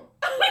hell.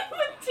 I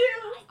would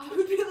too. I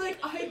would be like,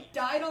 I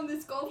died on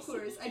this golf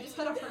course. I just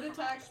had a heart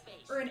attack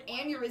or an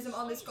aneurysm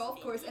on this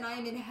golf course, and I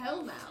am in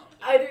hell now.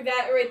 Either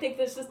that, or I think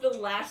this is the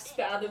last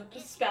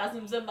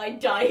spasms of my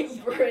dying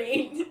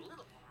brain.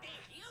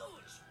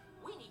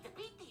 We need to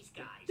beat these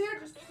guys.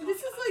 This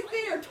is like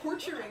they are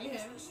torturing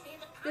him.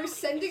 They're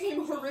sending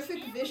him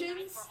horrific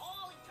visions.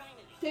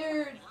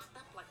 They're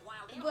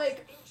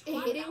like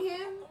hitting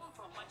him,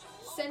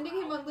 sending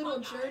him on little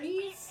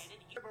journeys.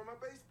 I'm a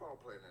baseball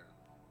player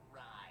now.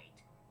 Right.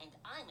 And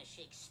I'm a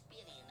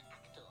Shakespearean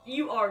actor.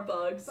 You are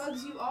Bugs.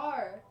 Bugs, you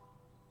are.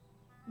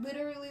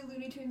 Literally,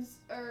 Looney Tunes,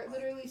 or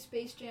literally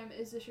Space Jam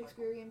is a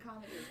Shakespearean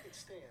comedy.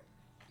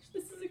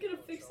 This isn't gonna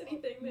fix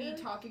anything, Me man.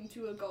 talking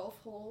to a golf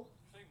hole.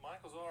 I think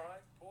Michael's alright.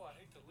 Boy, I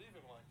hate to leave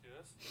him like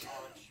this.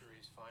 Oh, I'm sure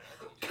he's fine.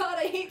 I think God,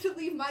 I hate to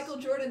leave Michael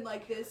Jordan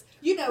like this.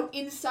 You know,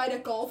 inside a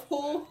golf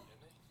hole.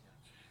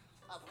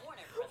 Of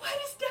Warner Why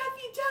does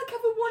Daffy Duck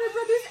have a Warner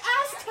Brothers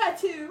ass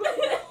tattoo?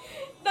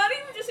 Not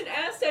even just an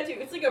ass tattoo,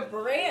 it's like a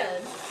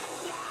brand.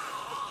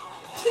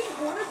 Did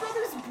Warner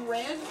Brothers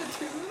brand the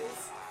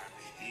tunes?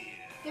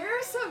 There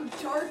are some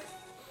dark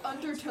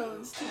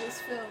undertones to this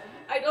film.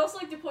 I'd also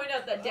like to point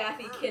out that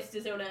Daffy kissed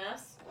his own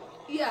ass.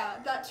 Yeah,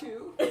 that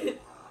too.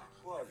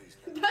 Who are these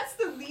guys? That's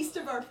the least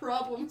of our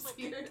problems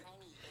here. tiny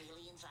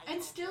aliens I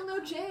And still no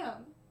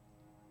jam.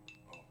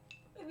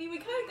 I mean, we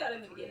kind of got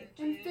into the game.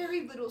 And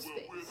very little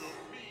space. With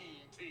a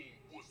mean team,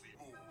 wussy.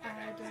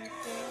 I don't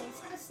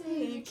dance, I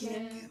say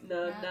can.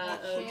 No,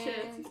 not a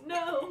chance.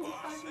 No.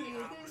 I can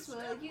do this,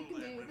 well, you can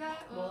do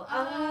that. Well,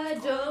 I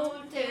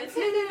don't dance.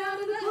 Hit it out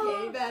of the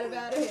hey,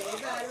 bada, hey,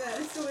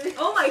 bada, swing.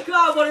 Oh my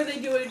god, what are they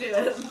doing to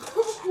him?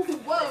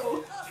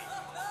 Whoa.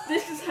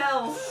 This is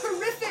hell.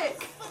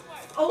 Horrific.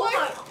 Oh What?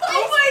 my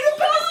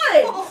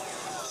god!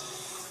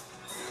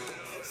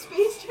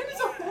 Space Jam is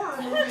a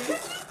horror movie.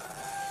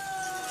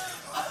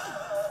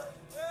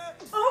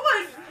 Oh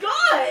my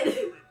god!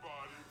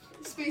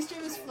 Space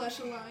Jam is flesh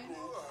aligned.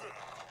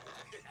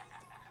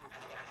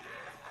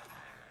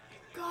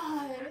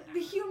 God, the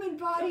human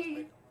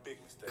body,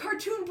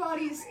 cartoon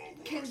bodies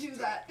can do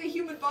that. The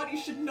human body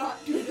should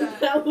not do that.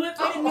 That was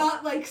I did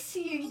not like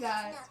seeing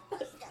that.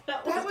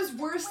 That That was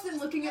worse than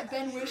looking at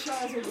Ben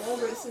Whishaw as a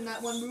walrus in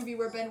that one movie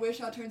where Ben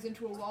Whishaw turns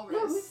into a was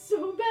walrus.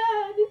 so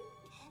bad.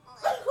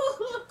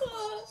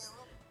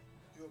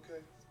 You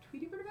okay?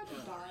 Tweety Bird about to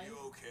die. You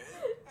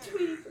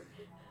okay?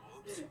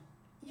 Tweet.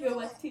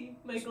 UST,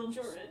 Michael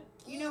Jordan.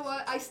 You know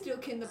what? I still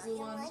kin the blue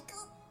one.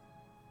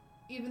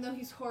 Even though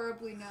he's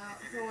horribly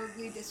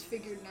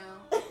disfigured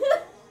now.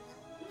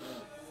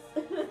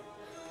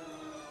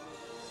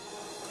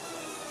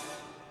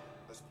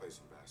 Let's play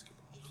some basketball.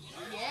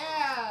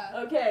 Yeah!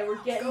 Okay,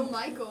 Go we're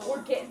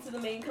Michael. getting to the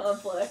main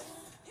conflict.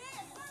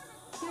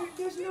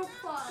 There's no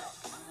plot.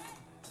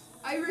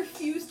 I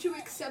refuse to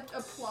accept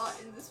a plot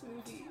in this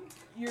movie.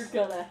 You're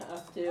gonna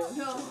have to.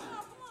 No.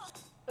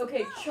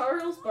 Okay,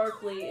 Charles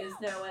Barkley is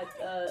now at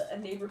a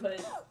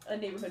neighborhood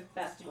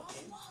basketball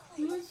game.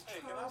 Who is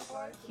Charles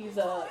Barkley? He's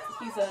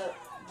a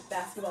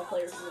basketball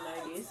player from the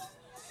 90s.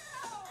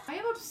 I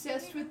am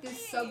obsessed with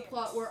this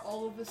subplot where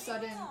all of a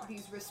sudden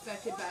these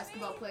respected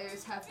basketball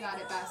players have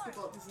bad at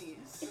basketball disease.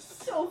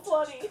 It's so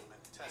funny.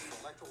 Test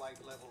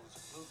electrolyte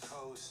levels,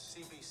 glucose,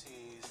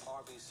 CBCs,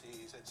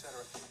 RBCs, etc.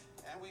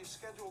 And we've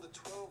scheduled a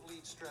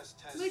 12-lead stress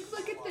test. Like,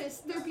 look at this.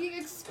 They're being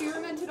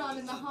experimented on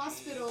in the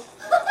hospital.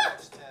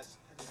 Test.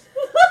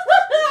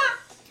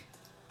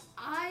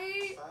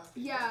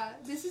 Yeah,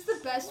 this is the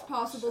best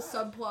possible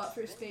subplot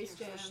for Space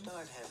Jam.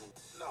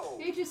 No.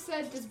 They just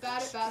said, does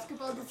bad at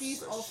basketball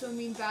disease also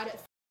mean bad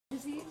at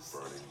disease?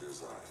 Burning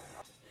desire.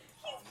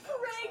 He's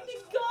praying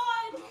to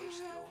God.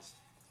 Skills.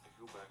 I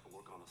could go back and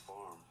work on the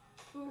farm.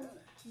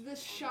 Ooh, the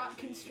shot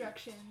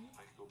construction.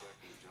 I could go back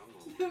in the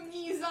jungle. The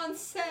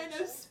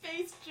mise-en-scène of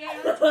Space Jam.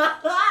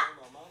 Oh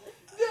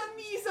The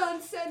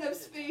mise-en-scène of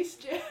Space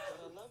Jam.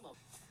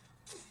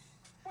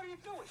 What are you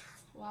doing?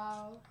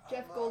 Wow,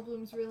 Jeff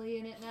Goldblum's really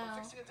in it now.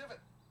 Fixing a divot.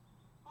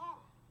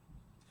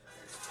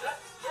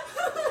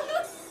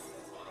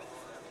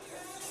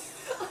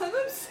 I'm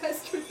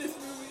obsessed with this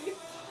movie.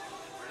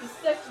 This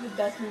is actually the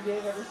best movie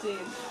I've ever seen.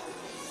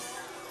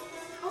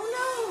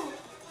 Oh no!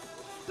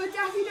 But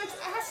Daffy Duck's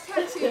ass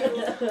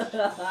tattoo!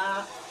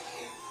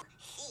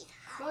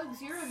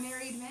 Bugs, you're a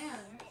married man.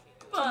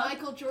 To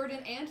Michael Jordan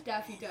and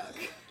Daffy Duck.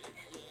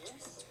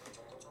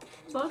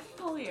 Bugs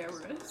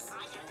polyamorous.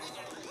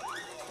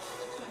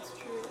 That's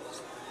true.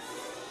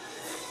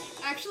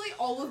 Actually,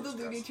 all of the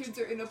Looney Tunes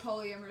are in a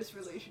polyamorous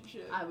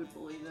relationship. I would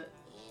believe it.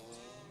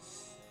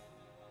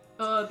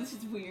 This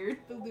is weird.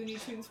 The Looney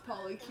Tunes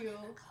polycule.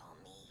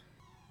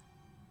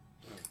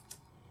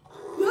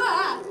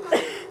 Ah!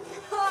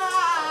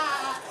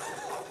 Ah!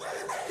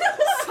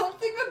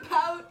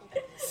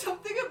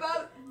 Something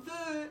about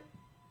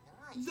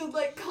the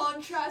like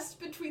contrast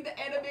between the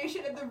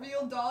animation and the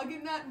real dog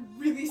in that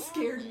really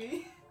scared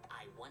me.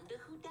 I wonder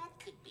who that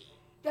could be.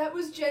 That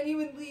was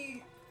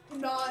genuinely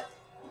not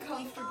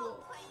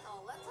comfortable.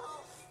 Let's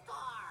all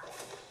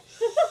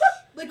starve.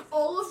 Like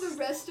all of the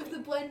rest of the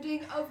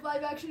blending of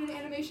live action and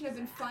animation I've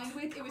been fine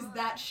with. It was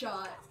that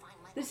shot.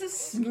 This is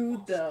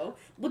smooth though.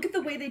 Look at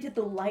the way they did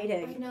the I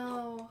lighting.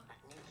 know.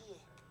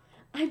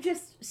 I'm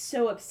just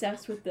so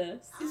obsessed with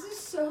this. This is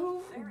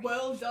so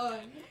well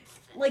done.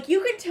 Like,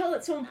 you can tell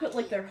that someone put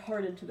like their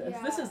heart into this.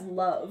 Yeah. This is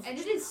love. And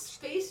it is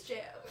Space Jam.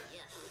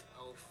 Yes,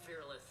 oh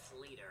fearless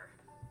leader.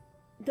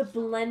 The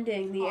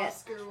blending, the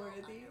Oscar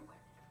worthy.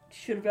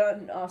 should have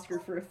gotten an Oscar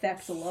for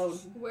effects alone.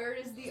 Where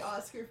is the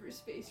Oscar for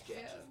Space Jam?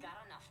 Got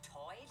enough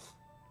toys?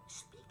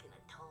 Speaking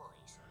of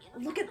toys,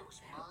 you Look know at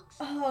those mugs?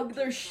 oh,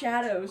 their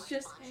shadows.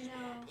 Just I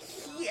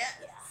know. yes.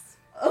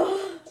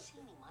 Oh, See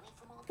any money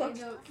from all I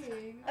this? know,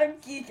 King. I'm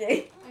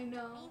geeking. I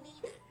know. Me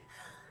neither.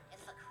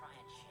 It's a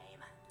crying shame.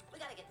 We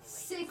gotta get new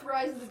Sick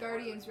Rise of the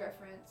Guardians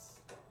reference.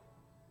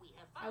 We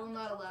have I will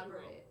not found the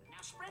elaborate.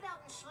 Now spread out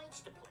and slice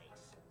the place.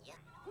 Yeah.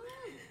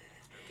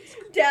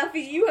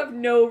 Daffy, you have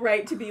no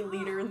right to be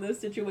leader in this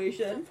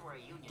situation. For a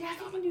union Daffy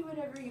job. can do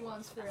whatever he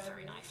wants forever.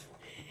 Very nice.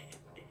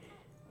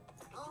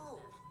 Oh,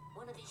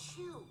 one of his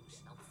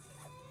shoes.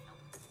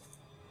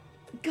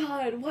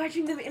 God,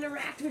 watching them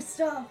interact with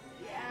stuff.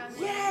 Yeah, man.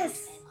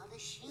 Yes. Other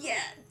shoes.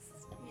 Yes.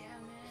 Yeah,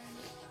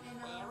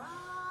 man. I Where know.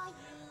 are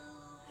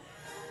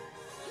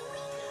you?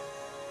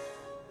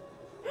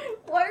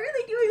 Eureka! Why are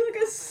they doing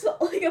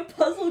like a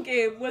puzzle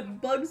game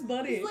with Bugs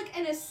Bunny? It's like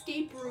an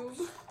escape room.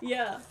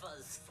 Yeah.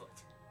 Fuzzfoot.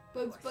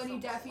 Bugs Bunny,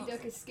 Daffy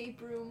Duck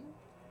escape room.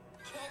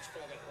 Catch,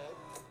 Featherhead.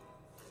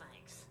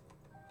 Thanks.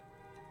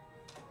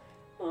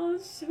 Oh,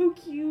 it's so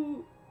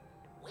cute.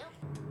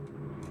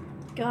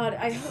 God,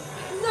 I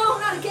hope. No,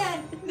 not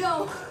again!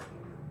 No!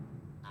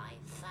 I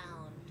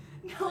found.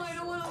 No, I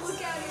don't want to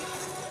look at it.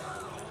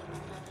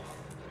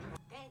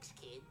 Thanks,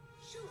 kid.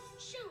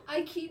 Shoot.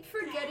 I keep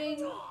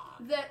forgetting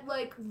that,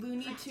 like,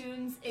 Looney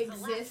Tunes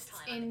exists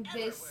in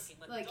this,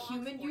 like,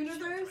 human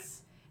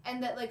universe,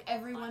 and that, like,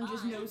 everyone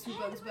just knows who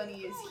Bugs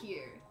Bunny is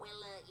here. Well,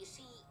 you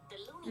see,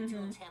 the Looney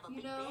Tunes have a You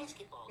big know,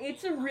 basketball.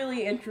 It's a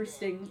really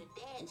interesting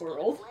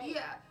world.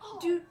 Yeah.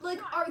 Dude, like,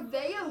 are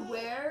they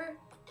aware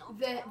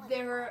that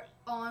they're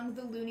on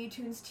the Looney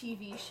Tunes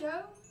TV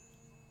show?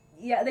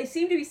 Yeah, they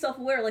seem to be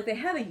self-aware, like they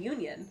have a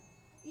union.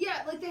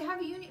 Yeah, like, they have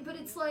a union, but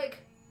it's like,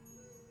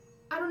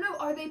 I don't know,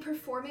 are they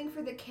performing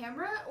for the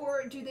camera,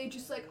 or do they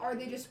just, like, are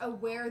they just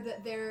aware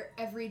that their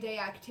everyday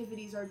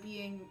activities are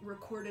being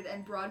recorded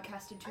and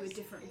broadcasted to a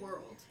different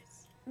world?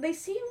 It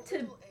seems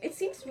to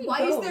be Why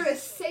both. is there a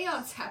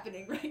seance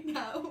happening right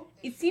now?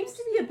 It seems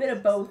to be a bit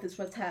of both is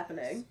what's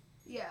happening.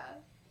 Yeah.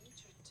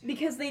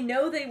 Because they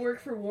know they work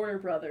for Warner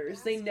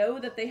Brothers, they know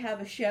that they have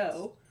a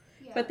show,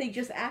 Yeah. but they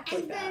just act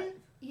like And that. then,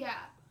 yeah.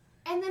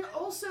 And then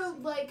also,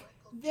 like,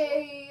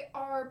 they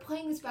are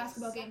playing this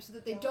basketball game so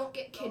that they don't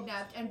get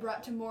kidnapped and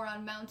brought to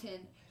Moron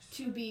Mountain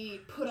to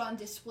be put on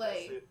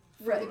display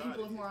for the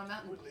people of Moron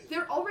Mountain.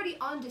 They're already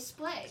on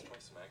display.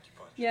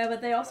 Yeah,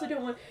 but they also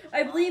don't want.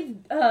 I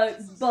believe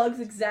Bug's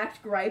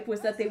exact gripe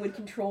was that they would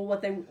control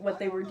what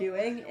they were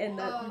doing, and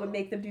that would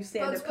make them do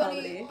stand-up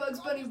comedy. Bugs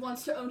Bunny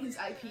wants to own his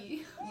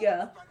IP.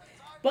 Yeah,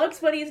 Bugs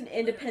Bunny is an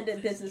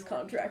independent business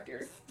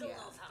contractor. Yeah.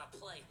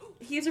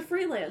 He's a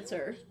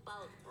freelancer.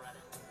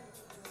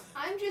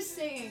 I'm just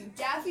saying,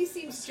 Daffy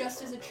seems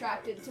just as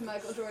attracted to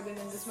Michael Jordan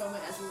in this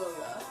moment as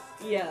Lola.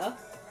 Yeah.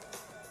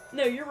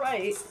 No, you're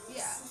right.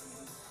 Yeah.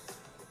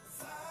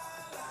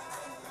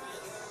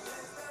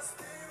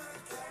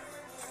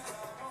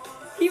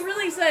 He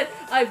really said,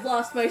 "I've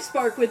lost my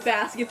spark with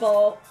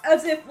basketball,"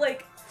 as if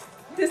like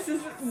this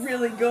is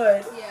really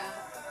good. Yeah.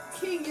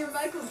 King, you're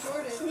Michael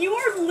Jordan. You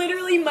are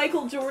literally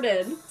Michael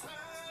Jordan.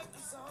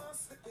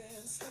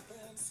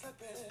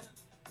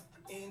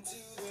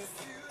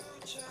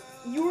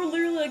 You are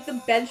literally like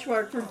the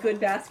benchmark for good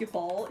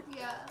basketball.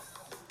 Yeah.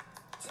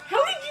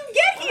 How did you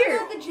get I here?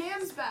 got the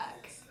jams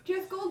back.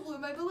 Jeff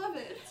Goldblum, my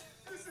beloved.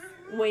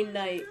 Wayne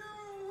Knight.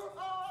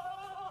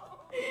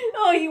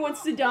 Oh, he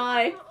wants to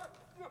die.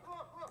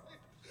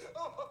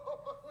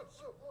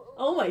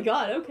 Oh my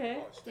god,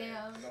 okay.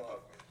 Damn.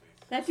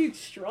 That dude's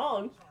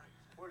strong.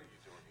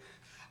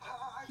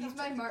 He's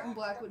my Martin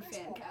Blackwood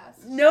fan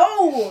cast.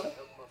 No!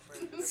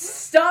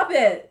 Stop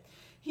it!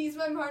 He's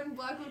my Martin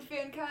Blackwood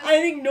fan cast.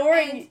 I'm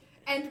ignoring.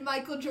 And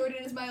Michael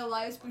Jordan is my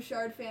Elias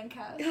Bouchard fan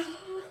cast.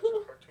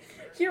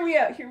 Hear me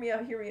out, hear me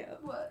out, hear me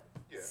out. What?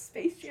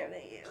 Space Jam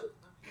AU.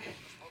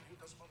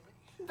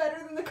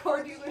 Better than the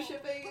car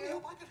dealership AU.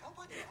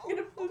 I'm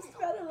gonna post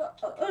that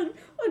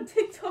on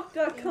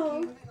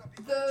TikTok.com.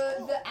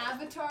 The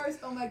avatars,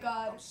 oh my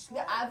god.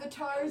 The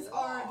avatars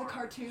are the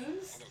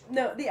cartoons.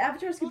 No, the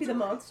avatars could be the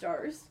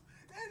Monstars.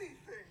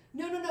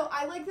 No.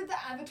 I like that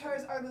the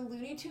avatars are the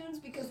Looney Tunes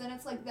because then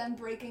it's like them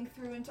breaking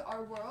through into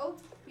our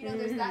world. You know,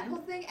 there's that whole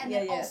thing. And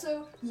then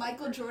also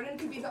also Jordan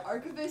could be the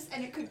archivist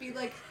and it could be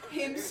like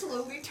him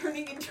slowly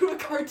turning into a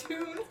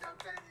cartoon.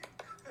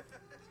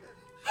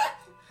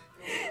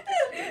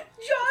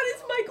 John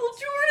is Michael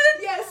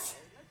Jordan! Yes!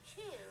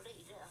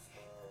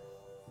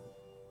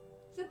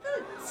 Is that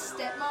the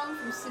stepmom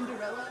from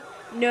Cinderella?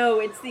 No,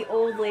 it's the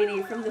old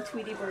lady from the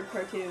Tweety Bird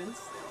cartoons.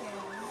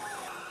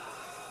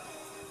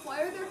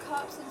 Why are there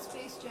cops in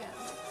Space Jam?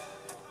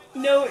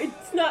 No,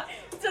 it's not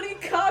even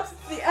cops,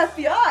 it's the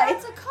FBI!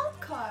 It's a cop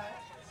car.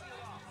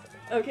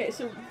 Okay,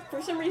 so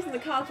for some reason the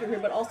cops are here,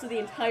 but also the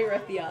entire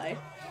FBI.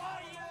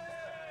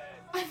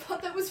 I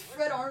thought that was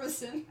Fred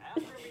Armisen.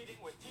 After meeting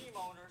with team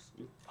owners,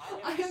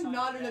 I am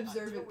not an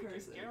observant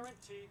person.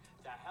 guarantee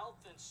the health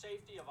and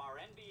safety of our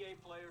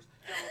NBA players.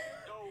 There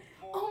will be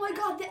no more Oh my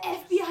god, the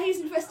FBI is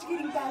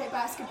investigating bad at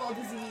basketball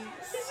disease.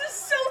 This is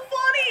so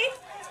funny!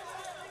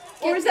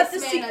 Get Or is that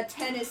this the man a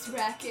tennis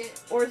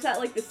racket. Or is that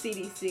like the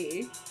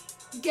CDC?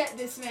 Get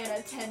this man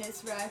a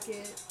tennis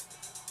racket.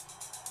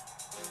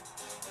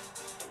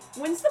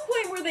 When's the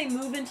point where they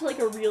move into like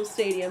a real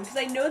stadium? Because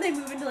I know they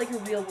move into like a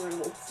real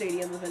world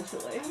stadium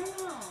eventually. I don't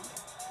know.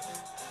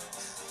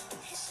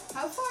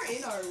 How far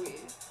in are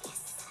we?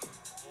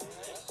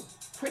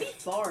 Pretty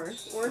far.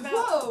 Or about.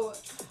 Whoa!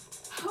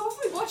 How have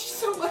we watched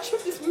so much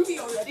of this movie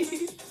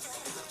already?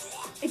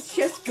 It's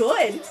just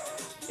good.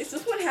 Is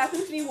this what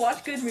happens when you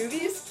watch good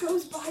movies? This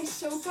goes by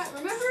so fast.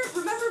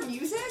 Remember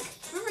music?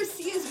 Remember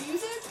Sia's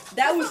music?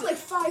 That was felt like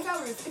 5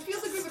 hours. It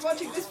feels like we've been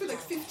watching this for like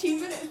 15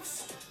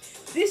 minutes.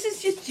 This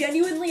is just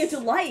genuinely a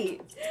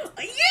delight.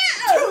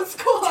 Yeah! Toon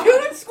Squad!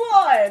 Toon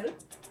Squad!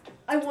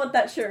 I want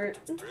that shirt.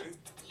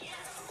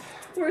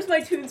 Where's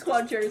my Toon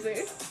Squad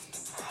jersey?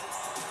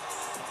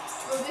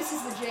 Oh, this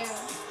is the jam.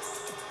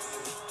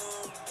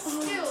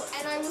 Still,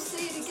 and I will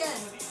say it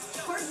again,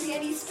 hardly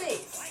any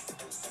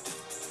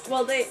space.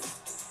 Well,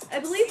 I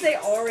believe they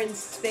are in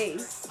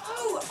space.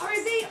 Oh, are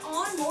they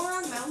on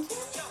Moron Mountain?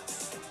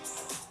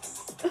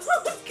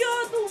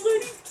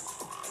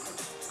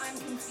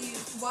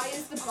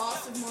 is the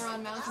boss of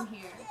Moron Mountain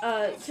here?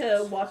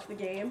 To watch the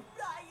game.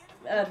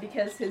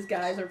 Because his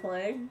guys are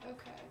playing.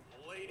 Okay.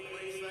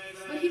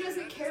 But he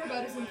doesn't care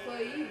about his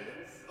employees.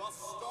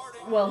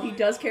 Well, he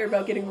does care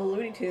about getting the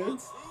Looney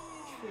Tunes.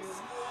 True.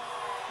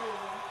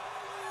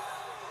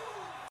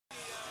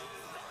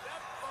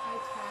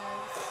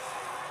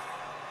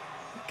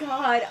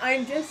 God,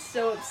 I'm just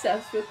so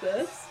obsessed with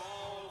this.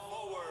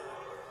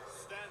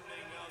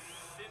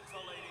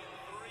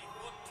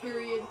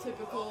 Period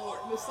typical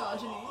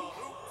misogyny.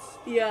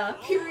 Yeah.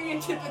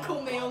 Period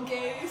typical male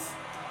gaze.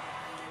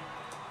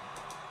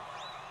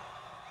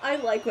 I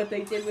like what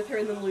they did with her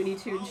in the Looney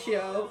Tunes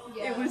show.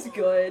 Yeah. It was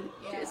good.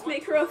 Yeah. Just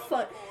make her a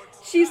fun...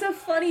 She's a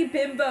funny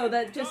bimbo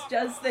that just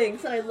does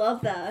things, and I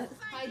love that.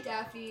 Hi,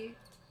 Daffy.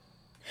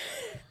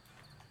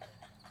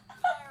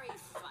 Very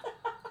funny.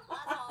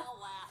 Let's all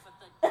laugh at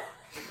the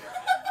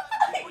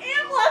I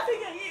am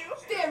laughing at you!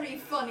 Very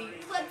funny.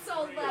 Let's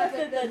all laugh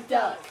at the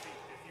duck.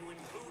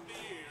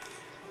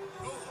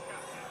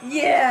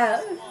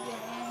 Yeah!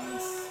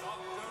 Yes.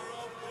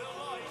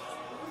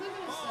 What was I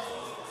gonna say?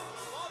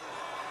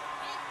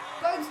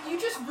 Bugs, you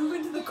just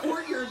ruined the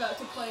court you're about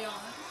to play on.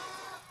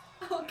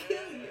 I'll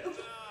kill you.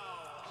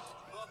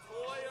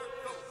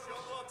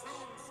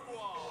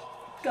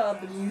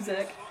 God, the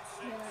music.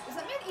 Yeah. Is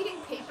that man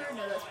eating paper?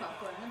 No, that's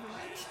popcorn. Never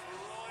mind.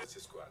 Let's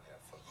just go out and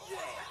have fun.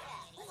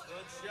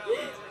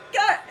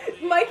 God,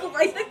 Michael,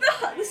 I think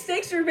the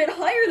stakes are a bit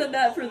higher than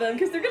that for them,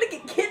 because they're gonna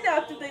get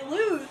kidnapped if they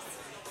lose.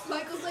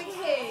 Michael's like,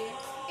 hey,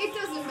 it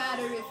doesn't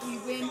matter if we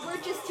win.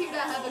 We're just here to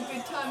have a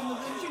good time in the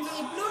Looney Tunes.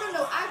 They're like,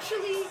 no.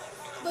 Actually,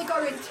 like,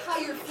 our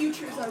entire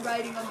futures are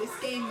riding on this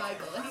game,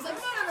 Michael. And he's like,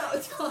 no,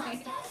 it's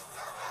fine.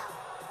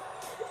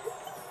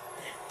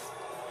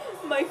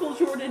 Michael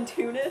Jordan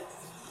Tunis.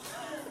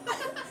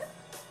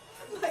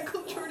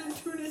 Michael Jordan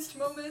Tunist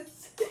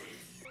moments. Oh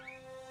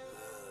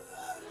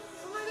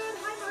my god,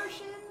 hi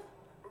Martian.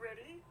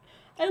 Ready?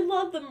 I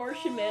love the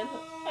Martian man.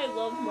 I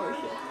love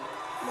Martian.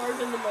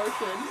 Marvin the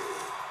Martian.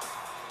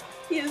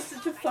 He has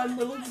such a fun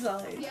little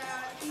design. Yeah,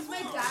 he's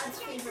my dad's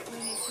favorite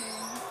Looney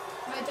Tune.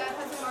 My dad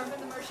has a Marvin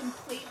the Martian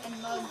plate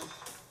and mug.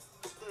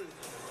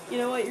 You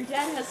know what? Your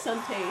dad has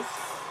some taste.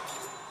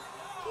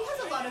 He has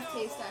a lot of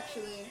taste,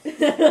 actually.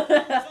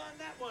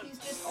 He's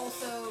just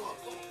also,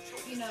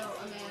 you know,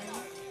 a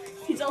man.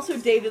 He's also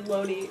David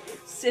Loney,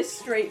 cis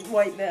straight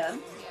white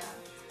man. Yeah.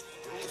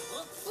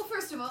 Well,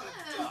 first of all,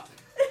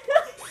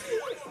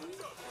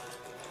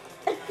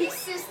 he's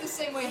cis the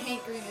same way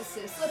Hank Green is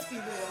cis. Let's be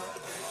real.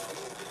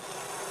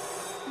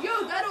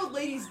 Yo, that old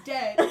lady's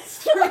dead.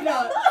 Straight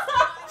up.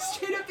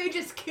 Straight up, they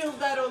just killed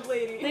that old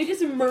lady. They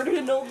just murdered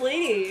an old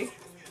lady.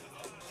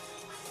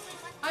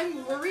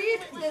 I'm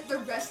worried that the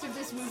rest of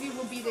this movie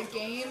will be the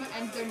game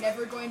and they're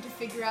never going to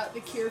figure out the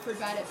cure for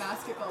bad at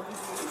basketball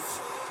disease.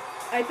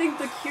 I think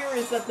the cure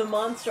is that the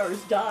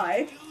Monstars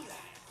die.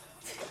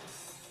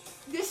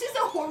 This is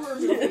a horror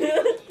movie.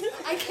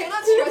 I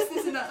cannot stress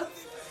this enough.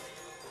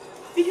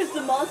 Because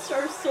the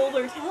Monstars stole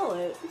their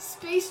talent.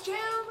 Space Jam?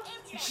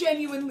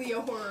 Genuinely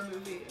a horror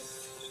movie.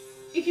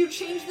 If you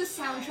change the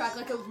soundtrack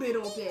like a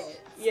little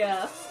bit.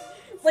 Yeah.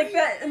 Like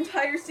that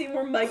entire scene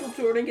where Michael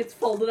Jordan gets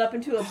folded up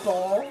into a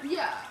ball.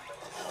 Yeah.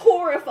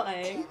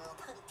 Horrifying.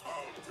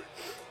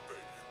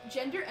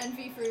 Gender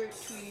envy for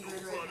Tweety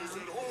Bird right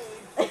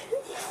now.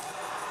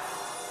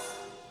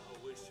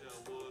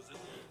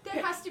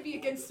 That has to be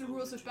against the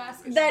rules of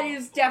basketball. That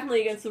is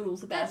definitely against the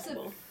rules of That's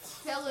basketball. a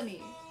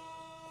felony.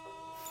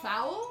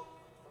 Foul?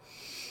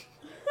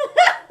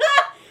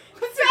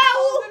 What's it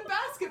called in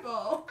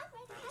basketball?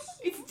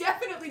 It's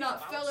definitely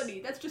not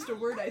felony. That's just a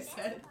word I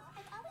said.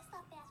 I always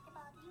love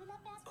basketball. Do you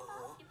love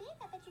basketball? You're big.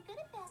 I bet you're good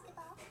at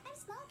basketball. I'm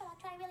small, but I'll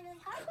try really, really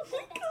hard to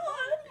play basketball.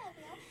 I will.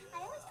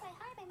 I always try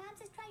hard. My mom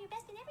says try your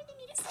best in everything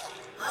you do.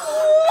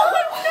 Oh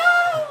no!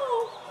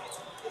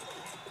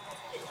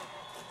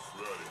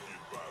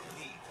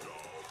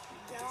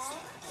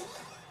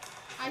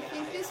 I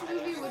think this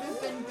movie would have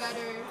been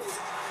better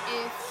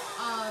if,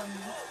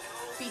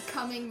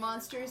 Becoming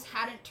Monsters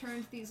hadn't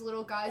turned these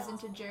little guys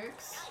into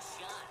jerks.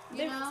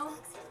 You know?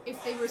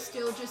 If they were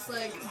still just,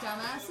 like,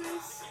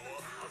 dumbasses.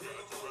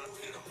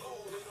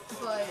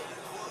 But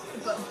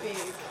big.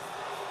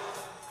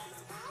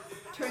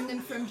 Turn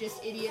them from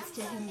just idiots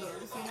to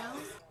himbos, you know?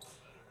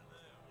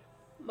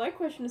 My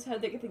question is how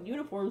did they get the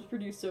uniforms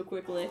produced so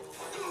quickly?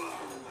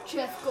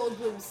 Jeff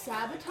Goldblum's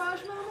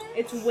sabotage moment?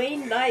 It's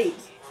Wayne Knight.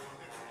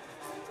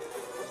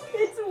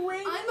 It's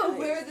Wayne Knight. I'm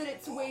aware that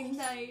it's Wayne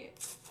Knight.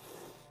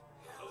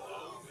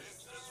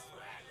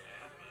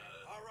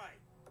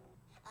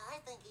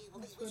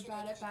 That's where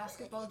bad at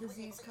basketball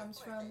disease comes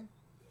from.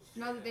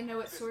 Now that they know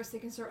its source, they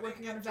can start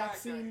working on a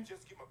vaccine.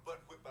 Just get my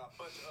butt whipped by a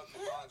bunch of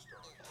ugly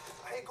monsters.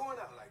 I ain't going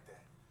out like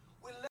that.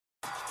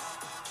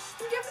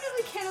 You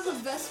definitely can't have a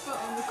Vespa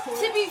on the court.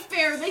 To be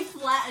fair, they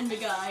flattened the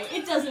guy.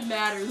 It doesn't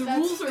matter. The That's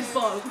rules are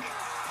fair. bunk.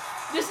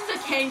 This is a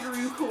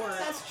kangaroo court.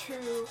 That's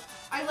true.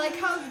 I like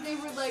how they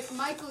were like,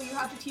 Michael, you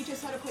have to teach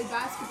us how to play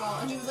basketball.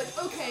 And he was like,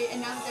 okay.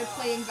 And now that they're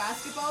playing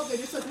basketball, they're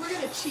just like, we're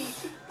gonna cheat.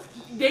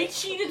 They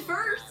cheated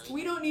first.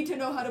 We don't need to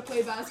know how to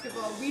play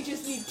basketball. We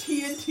just need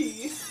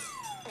TNT.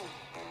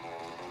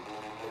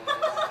 The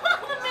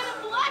Men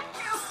in Black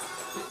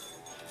joke.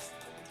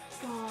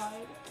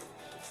 God.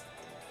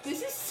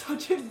 This is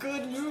such a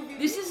good movie.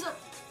 This is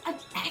an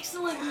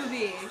excellent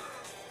movie.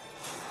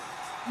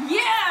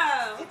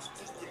 Yeah!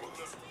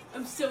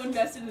 I'm so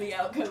invested in the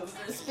outcome of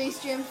this.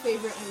 Space Jam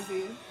favorite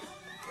movie.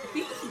 I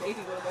think this may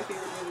be one of my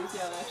favorite movies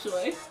now,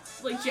 actually.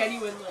 Like,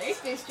 genuinely.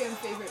 Space Jam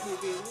favorite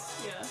movie.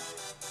 Yeah.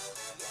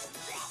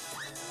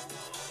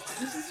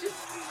 This is just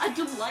a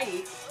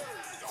delight.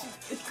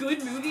 It's a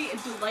good movie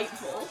and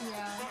delightful.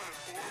 Yeah.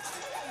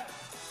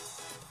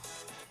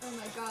 Oh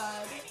my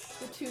god.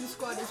 The Toon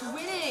Squad is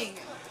winning!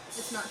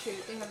 It's not true.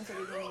 They haven't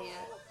started winning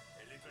yet.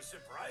 A little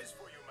surprise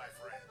for you, my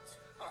friends.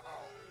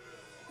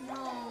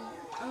 No.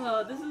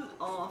 Oh, this is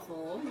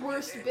awful.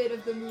 Worst bit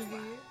of the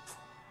movie.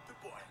 The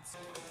points.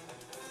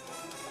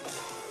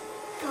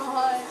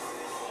 God.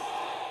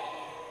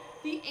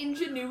 The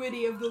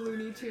ingenuity of the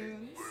Looney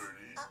Tunes.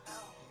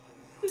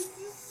 This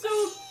is so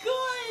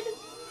good!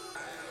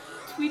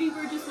 Tweety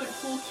Bird just went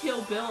full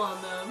Kill Bill on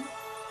them.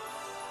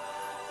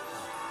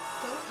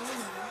 Don't own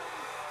me.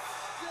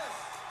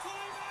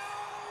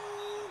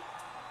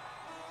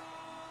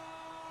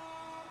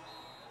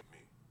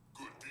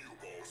 Good deal,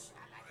 boss.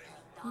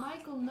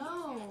 Michael,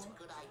 no.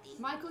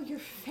 Michael, your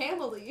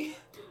family.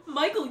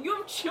 Michael, you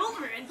have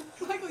children!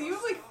 Michael, you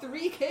have like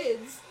 3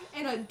 kids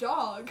and a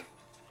dog.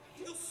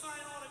 You'll sign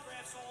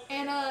autographs all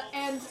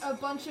And a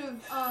bunch of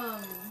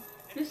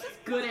This is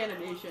good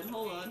animation.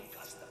 Hold on.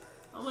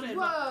 I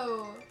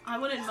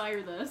wanna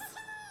admire this.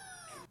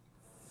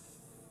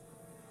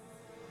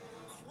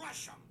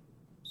 crush 'em.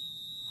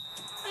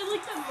 I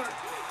like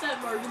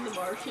that Marvin the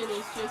Martian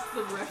is just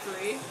the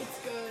referee. It's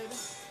good.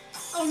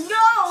 Oh no!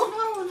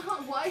 Oh no,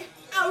 not why?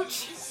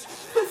 Ouch!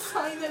 The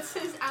sign that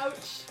says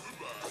ouch.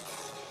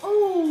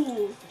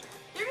 Oh!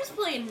 They're just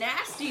playing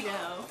nasty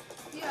now.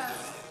 Yeah.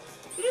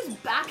 He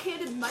just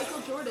backhanded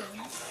Michael Jordan.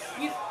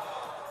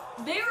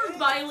 They are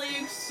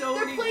violating so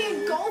They're many playing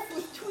rules. golf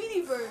with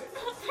Tweety Bird.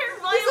 They're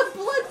It's violating. a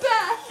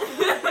bloodbath.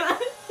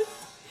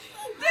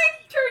 They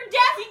turned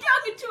Daffy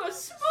Duck into a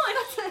sponge.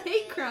 That's a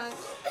hate crime.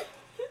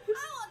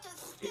 I want to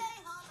stay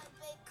home and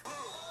bake.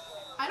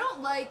 I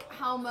don't like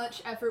how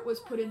much effort was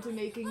put into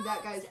making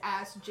that guy's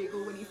ass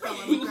jiggle when he fell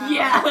on the ground.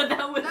 Yeah,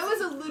 that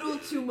was a little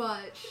too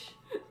much.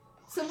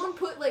 Someone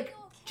put like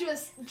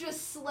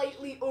just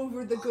slightly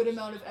over the good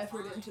amount of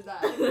effort into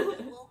that. Okay?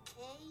 Oh,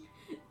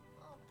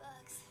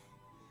 Bugs.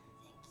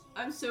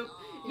 I'm so.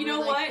 They You were know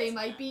like, what? They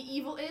might be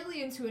evil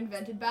aliens who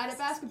invented bad at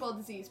basketball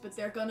disease, but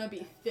they're gonna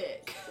be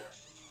thick.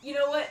 You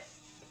know what?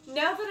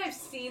 Now that I've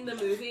seen the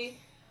movie,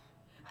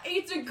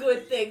 it's a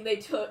good thing they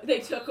took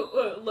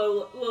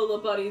Lola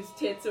Bunny's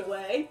tits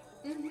away.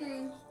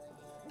 Mm-hmm.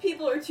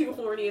 People are too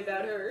horny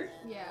about her.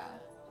 Yeah.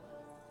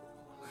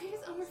 Why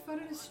is Elmer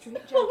Fudd in a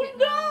straitjacket Oh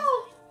now?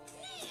 no!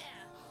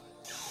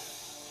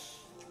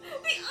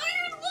 The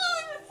Iron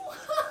Lung!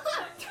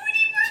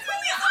 Tweety Bird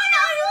with the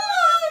Iron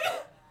Lung!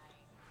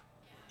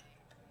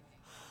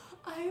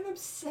 I am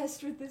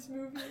obsessed with this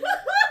movie.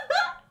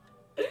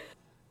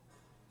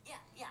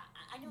 Yeah,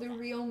 I know The that.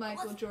 real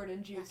Michael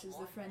Jordan juice is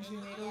the friends we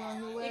made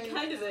along the way. It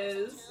kind of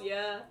is,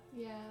 yeah.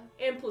 Yeah,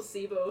 And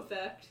placebo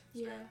effect.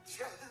 yeah.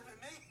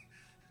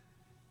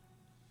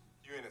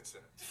 You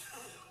innocent.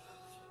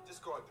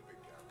 Just guard the big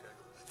guy, okay?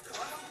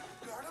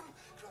 Guard him,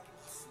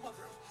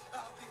 smother him.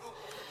 I'll be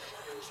over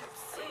like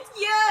chips.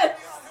 Yes!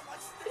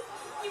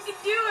 You can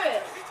do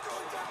it!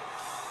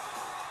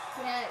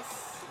 Yes.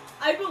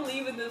 I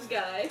believe in this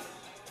guy.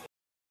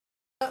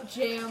 Up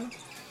Jam.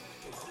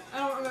 I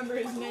don't remember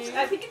his name.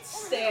 I think it's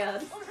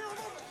Stan.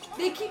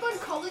 They keep on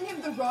calling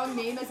him the wrong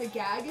name as a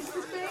gag is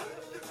the thing.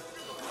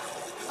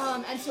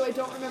 And so I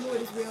don't remember what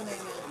his real name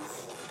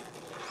is.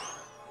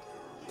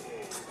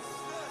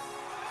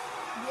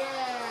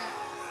 Yeah.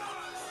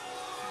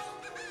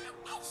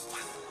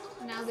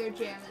 Now they're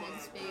jamming in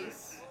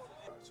space.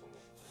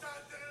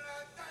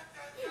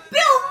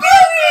 Bill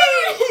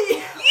Murray!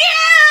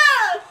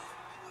 Yeah!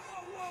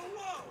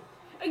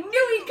 I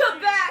knew he'd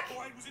come back!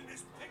 Boyd was in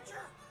this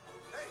picture.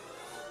 Hey.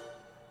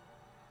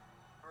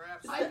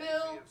 Perhaps Hi,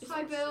 Bill.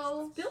 Hi,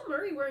 Bill. Is Bill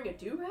Murray wearing a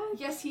do-rag?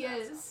 Yes, he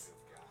is.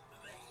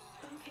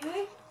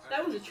 Okay.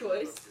 That was a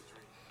choice.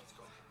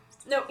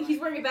 No, he's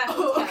wearing a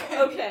basketball cap.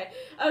 Oh, okay. Okay.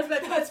 I was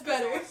about to That's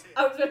better.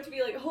 I was about to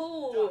be like,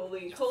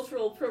 holy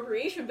cultural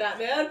appropriation,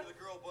 Batman. the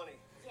girl bunny.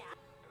 Yeah.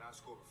 And I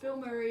scored Bill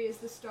Murray is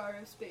the star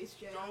of Space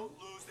Jam. Don't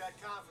lose that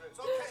confidence,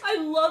 okay? I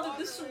love that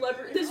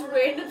this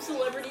random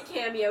celebrity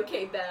cameo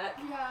came back.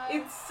 Yeah.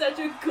 It's such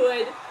a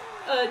good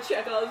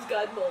Chekhov's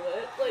gun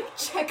moment. Like,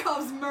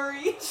 Chekhov's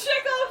Murray.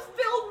 Chekhov's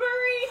Bill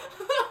Murray!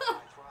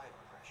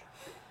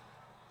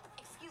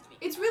 Excuse me.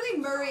 It's really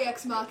Murray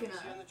Ex Machina.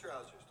 In the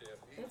trousers,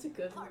 Daffy. That's a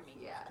good one. Pardon me.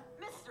 Yeah.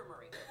 Mr.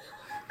 Murray.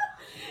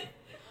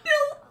 Bill!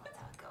 Oh, that's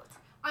how it goes.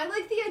 I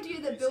like the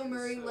idea that Bill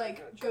Murray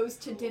like goes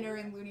to dinner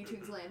in Looney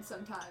Tunes Land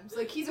sometimes.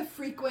 Like he's a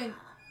frequent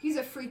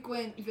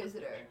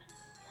visitor.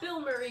 Bill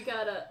Murray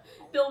got an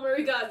Uber.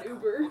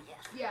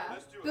 Yeah.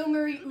 Bill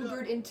Murray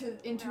Ubered into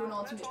an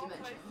alternate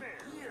dimension.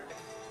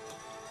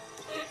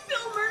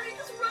 Bill Murray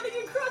just running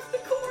across the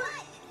court.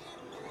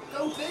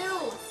 Go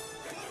Bill!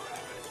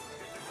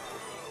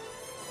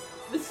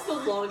 This is the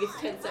longest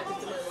 10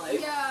 seconds of my life.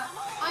 Yeah.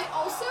 I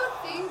also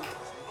think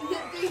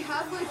that they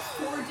have like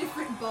 4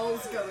 different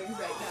balls going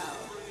right now.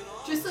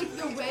 Just like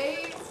the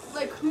way,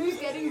 like who's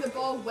getting the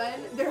ball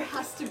when, there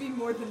has to be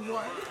more than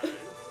one.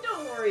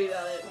 Don't worry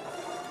about it.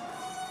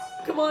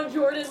 Come on,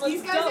 Jordan, let's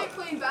These guys go. ain't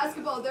playing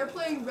basketball, they're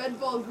playing red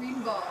ball,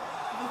 green ball.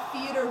 The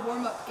theater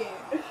warm-up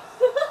game.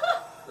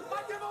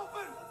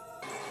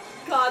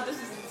 God, this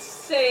is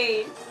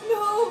insane.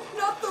 No,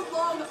 not the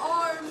long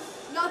arm.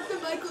 Not the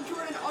Michael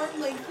Jordan arm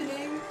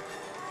lengthening.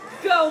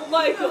 Go,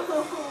 Michael.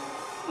 No.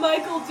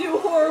 Michael, do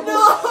horrible.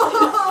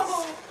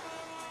 No!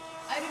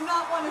 I do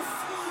not want to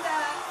see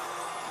that.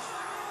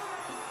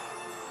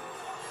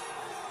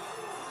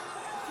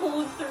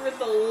 Pulling through at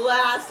the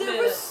last There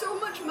minute. was so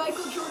much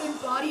Michael Jordan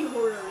body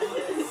horror in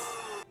this.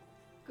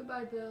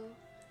 Goodbye, Bill.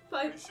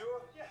 Bye. You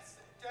sure? Yes,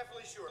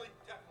 definitely sure.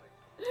 Definitely.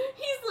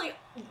 He's like,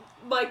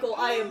 Michael,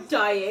 I am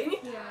dying.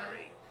 Yeah.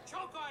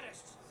 Choke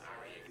artists.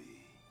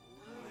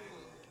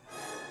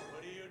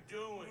 What are you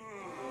doing?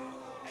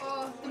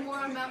 Oh, the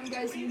Moron Mountain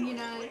guys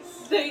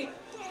unionize. They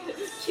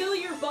kill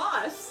your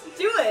boss.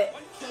 Do it.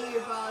 Kill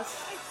your boss.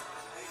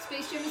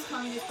 Space Jam is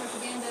communist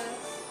propaganda.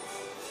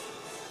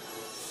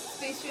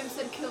 Space Jam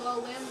said kill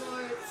all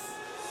landlords.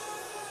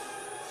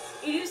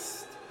 It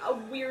is a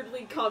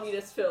weirdly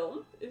communist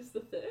film, is the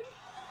thing.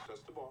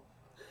 Touch the ball.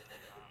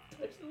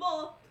 Touch the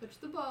ball. Touch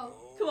the ball.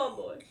 Come on,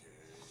 boy.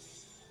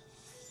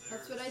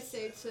 That's what I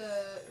say to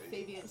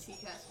Fabian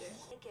Seacaster.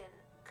 Thinking,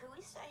 could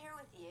we stay here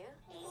with you?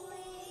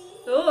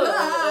 Oh.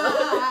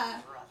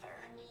 Ah! Brother.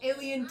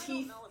 Alien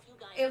teeth.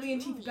 Alien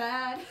teeth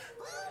bad.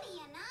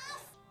 Loony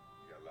enough.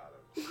 You got a lot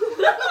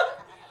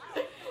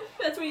of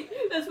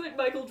That's what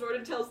Michael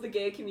Jordan tells the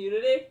gay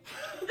community.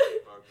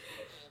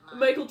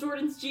 Michael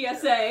Jordan's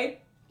GSA.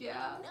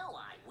 Yeah. No,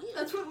 I will.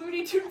 That's what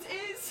Looney Tunes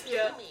is.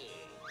 Yeah.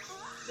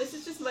 This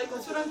is just Michael.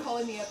 That's what I'm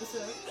calling the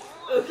episode.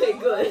 Okay,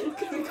 good.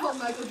 Could we call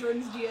Michael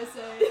Jordan's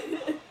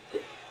GSA?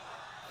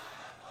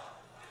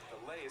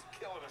 delay is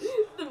killing us.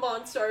 The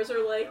Monstars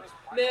are like,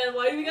 man,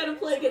 why do we gotta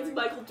play against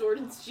Michael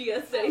Jordan's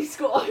GSA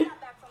squad?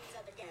 Back from his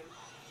other game.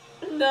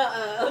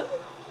 Nuh-uh.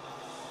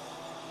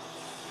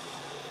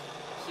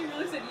 She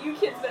really said, you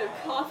kids better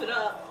cough it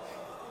up.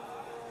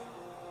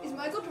 Is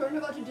Michael Jordan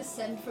about to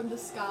descend from the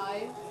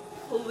sky?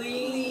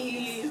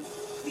 Please.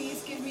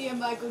 Please give me a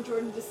Michael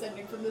Jordan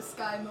descending from the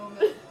sky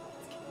moment.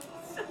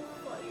 So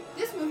funny.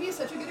 This movie is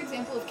such a good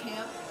example of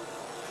camp.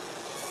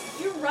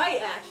 You're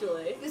right,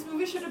 actually. This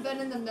movie should have been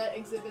in the Met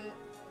exhibit.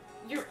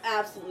 You're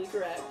absolutely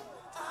correct.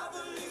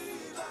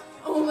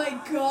 Oh my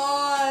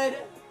god!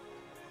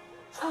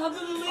 I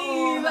believe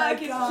Oh my I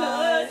can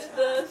God. touch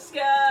the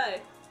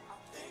sky.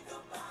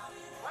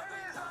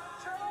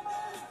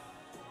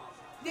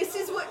 This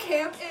is what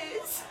camp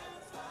is!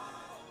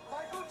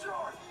 Michael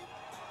Jordan.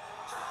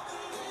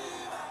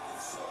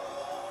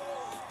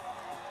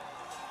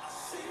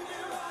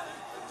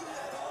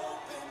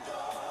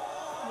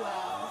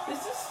 Wow.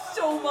 This is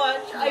so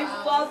much. I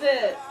Wow. love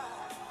it.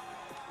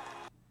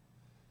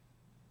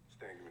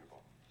 Stan, give me the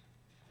ball.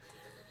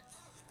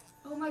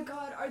 Oh my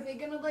god, are they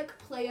gonna like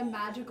play a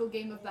magical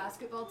game of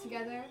basketball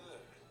together?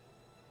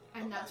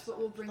 And that's what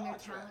will bring their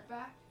talent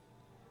back?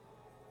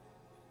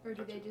 Or are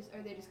they just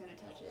gonna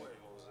touch it?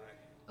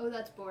 Oh,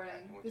 that's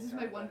boring. This is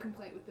my one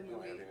complaint with the You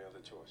don't have movie. any other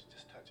choice.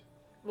 Just touch it.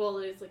 Well,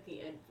 it is like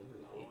the end of the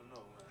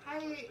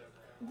movie.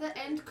 The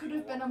end could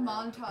have been a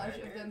montage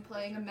of them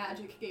playing a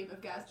magic game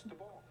of The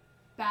ball.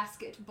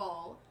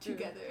 basketball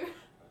together.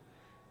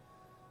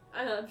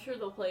 I'm sure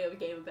they'll play a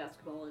game of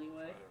basketball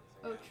anyway.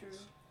 Oh, true.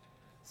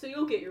 So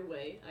you'll get your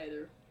way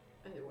either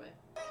way.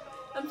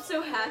 I'm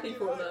so happy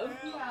for them.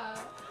 Yeah.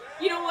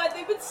 You know what?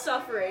 They've been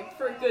suffering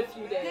for a good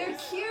few They're days.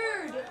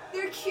 cured!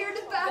 They're cured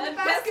of That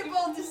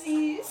basketball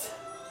disease!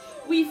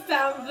 We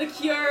found the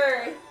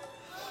cure.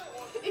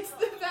 It's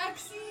the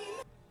vaccine!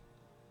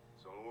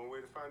 There's only one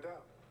way to find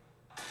out.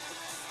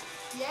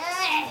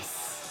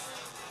 Yes!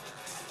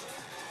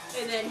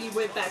 And then he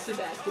went back to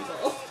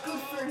basketball. Good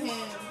for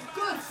him.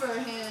 Good for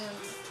him.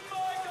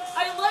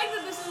 I like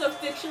that this is a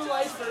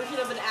fictionalized version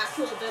of an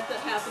actual event that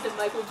happened in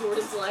Michael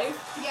Jordan's life.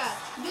 Yeah,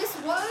 this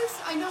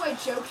was, I know I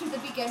joked at the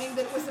beginning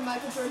that it was a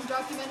Michael Jordan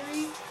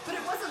documentary, but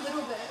it was a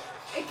little bit.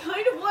 It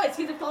kind of was,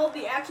 because it followed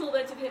the actual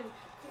events of him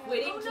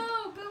quitting. Oh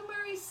no, Bill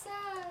Murray's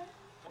sad.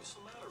 What's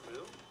the matter,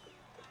 Bill?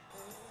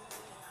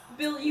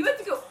 Bill, you had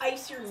to go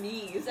ice your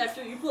knees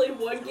after you played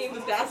one game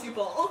of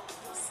basketball.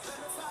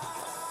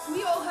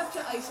 We all have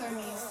to ice our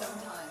knees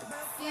sometime.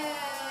 Yay!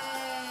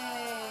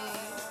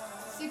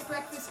 Sick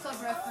Breakfast Club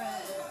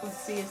reference. Let's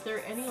see, is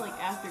there any like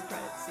after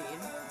credit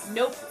scene?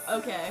 Nope.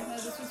 Okay. No,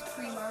 this was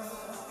pre-Marvel.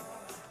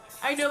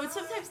 I know, but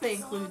sometimes they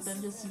include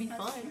them just to be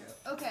That's fun. true.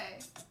 Okay.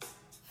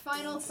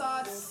 Final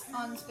thoughts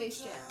on Space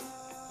Jam.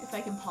 If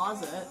I can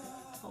pause it.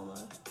 Hold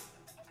on.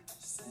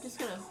 I'm just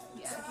gonna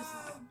Yeah,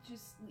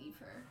 just leave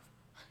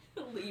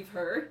her. leave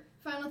her.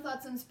 Final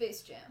thoughts on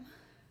Space Jam.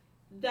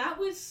 That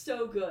was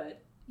so good.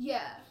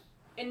 Yeah.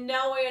 And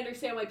now I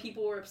understand why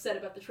people were upset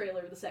about the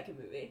trailer of the second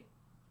movie.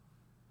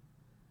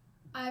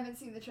 I haven't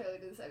seen the trailer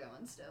to the second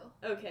one still.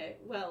 Okay,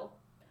 well.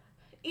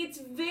 It's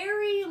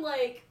very,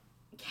 like,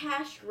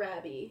 cash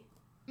grabby.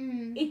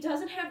 Mm. It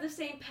doesn't have the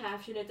same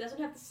passion, it doesn't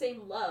have the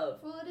same love.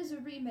 Well, it is a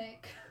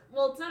remake.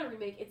 Well, it's not a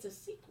remake, it's a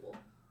sequel.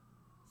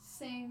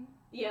 Same.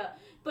 Yeah,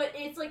 but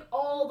it's like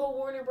all the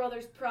Warner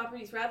Brothers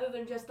properties, rather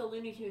than just the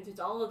Looney Tunes, it's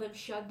all of them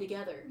shoved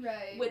together.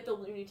 Right. With the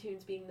Looney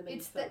Tunes being the main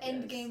It's focus. the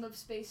end game of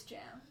Space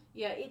Jam.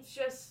 Yeah,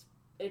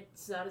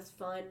 it's not as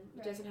fun. It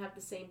Right. doesn't have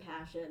the same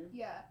passion.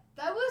 Yeah.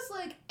 That was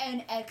like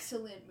an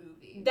excellent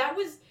movie. That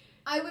was...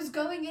 I was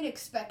going in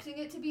expecting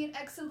it to be an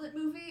excellent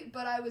movie,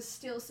 but I was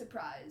still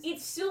surprised. It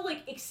still,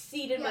 like,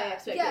 exceeded my Yeah,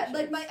 expectations.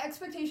 like my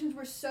expectations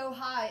were so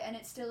high and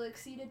it still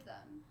exceeded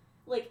them.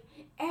 Like,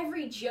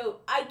 every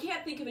joke... I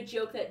can't think of a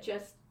joke that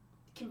just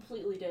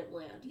completely didn't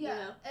land. Yeah, You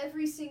know?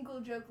 every single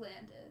joke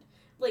landed.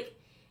 Like,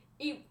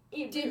 it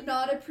Did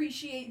not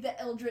appreciate the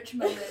Eldritch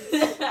moments.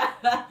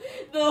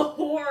 the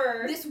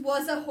horror. This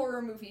was a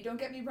horror movie, don't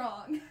get me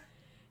wrong.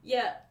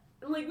 Yeah,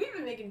 like, we've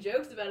been making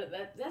jokes about it.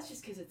 That's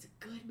just because it's a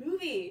good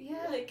movie.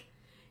 Yeah. Like,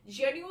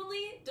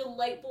 genuinely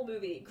delightful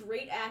movie.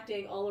 Great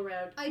acting all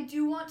around. I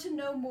do want to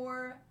know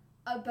more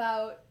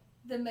about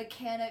the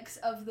mechanics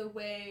of the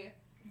way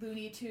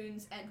Looney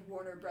Tunes and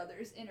Warner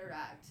Brothers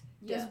interact.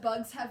 Does Yeah.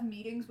 Bugs have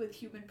meetings with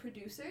human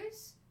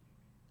producers?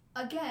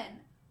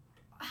 Again,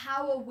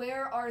 how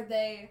aware are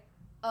they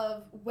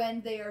of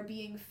when they are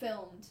being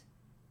filmed?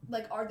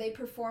 Like, are they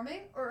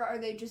performing, or are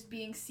they just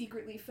being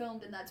secretly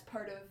filmed and that's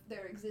part of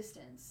their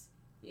existence?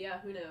 Yeah,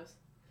 who knows?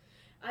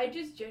 I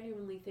just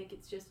genuinely think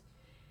it's just...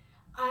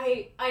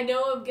 I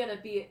know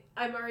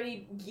I've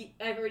already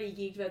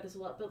geeked about this a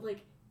lot, but, like,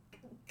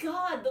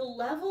 God, the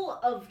level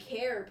of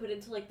care put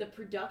into, like, the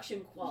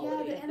production quality. Yeah,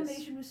 the of this-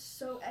 animation was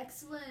so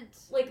excellent.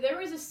 Like, there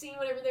was a scene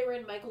whenever they were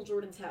in Michael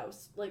Jordan's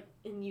house, like,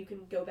 and you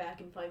can go back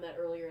and find that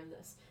earlier in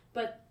this,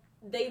 but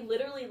they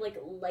literally, like,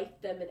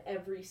 light them in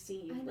every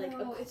scene, I like,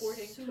 know, it's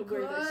according so to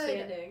where they're good.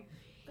 standing.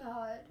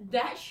 God.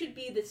 That should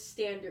be the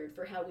standard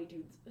for how we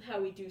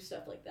do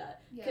stuff like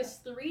that. Yeah. Because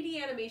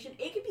 3D animation,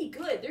 it could be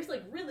good. There's,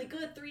 like, really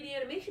good 3D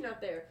animation out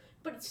there,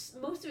 but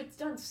most of it's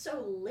done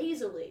so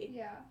lazily.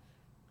 Yeah.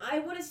 I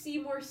want to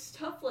see more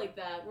stuff like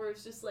that, where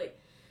it's just, like,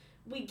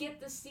 we get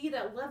to see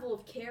that level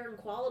of care and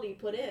quality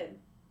put in.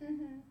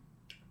 Mm-hmm.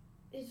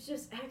 It's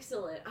just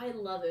excellent. I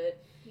love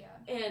it. Yeah.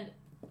 And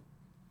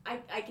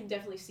I can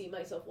definitely see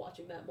myself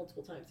watching that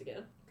multiple times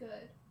again.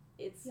 Good.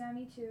 It's Yeah,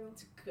 me too.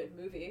 it's a good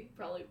movie.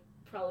 Probably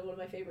one of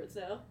my favorites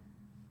now.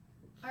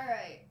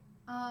 Alright.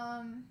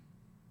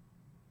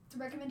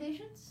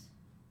 Recommendations?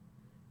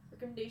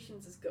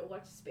 Recommendations is go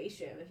watch Space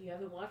Jam if you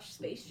haven't watched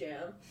Space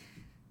Jam.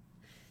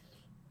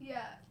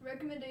 Yeah,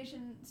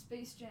 recommendation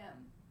Space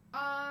Jam.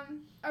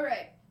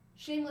 Alright.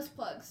 Shameless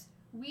plugs.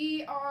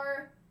 We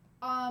are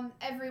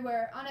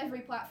everywhere on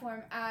every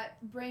platform at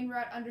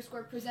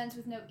brainrot_presents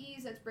with no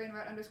e's. That's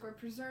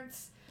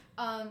brainrot_presents.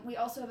 We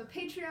also have a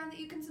Patreon that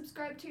you can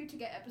subscribe to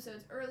get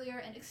episodes earlier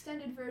and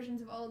extended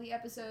versions of all of the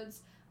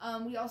episodes.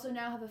 We also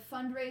now have a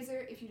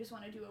fundraiser if you just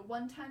want to do a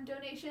one-time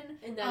donation.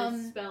 And that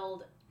is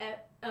spelled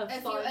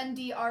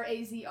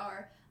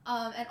Fundrazr.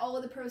 And all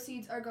of the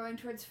proceeds are going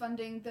towards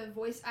funding the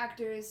voice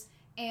actors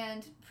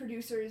and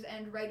producers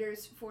and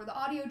writers for the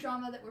audio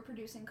drama that we're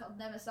producing called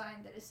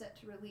Nemesign that is set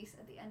to release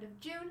at the end of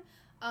June.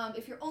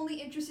 If you're only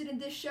interested in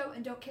this show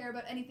and don't care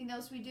about anything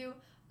else we do,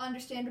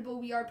 understandable,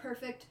 we are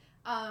perfect.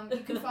 You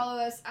can follow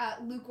us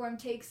at Lukewarm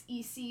Takes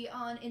EC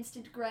on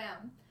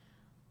Instagram.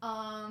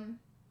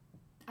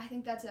 I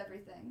think that's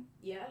everything.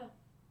 Yeah.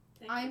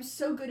 I'm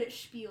so good at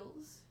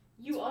spiels.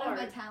 You It's are. one of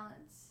my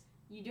talents.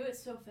 You do it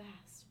so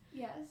fast.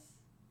 Yes.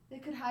 They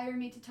could hire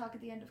me to talk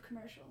at the end of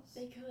commercials.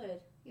 They could.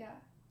 Yeah.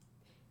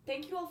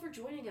 Thank you all for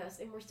joining us,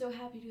 and we're so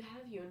happy to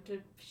have you and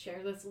to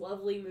share this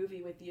lovely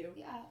movie with you.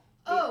 Yeah.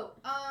 Oh,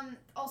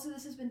 also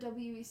this has been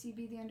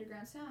WECB, The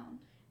Underground Sound.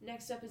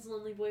 Next up is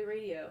Lonely Boy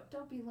Radio.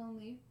 Don't be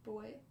lonely,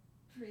 boy.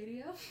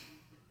 Radio.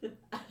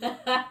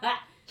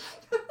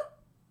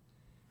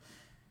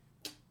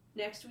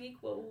 Next week,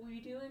 what will we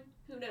be doing?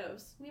 Who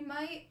knows? We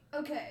might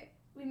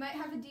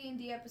have a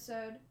D&D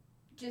episode,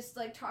 just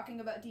like talking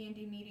about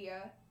D&D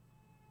media.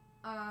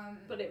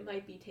 But it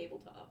might be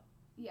tabletop.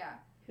 Yeah.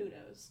 Who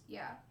knows?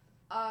 Yeah.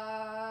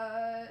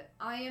 I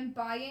am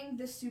buying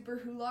the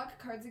Super Hulock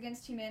Cards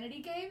Against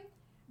Humanity game,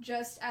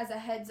 just as a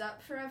heads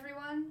up for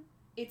everyone.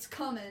 It's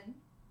coming.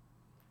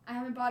 I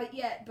haven't bought it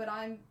yet, but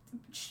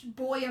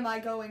boy am I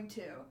going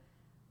to.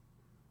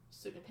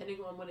 So depending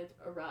on when it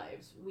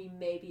arrives, we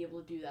may be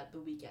able to do that the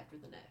week after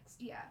the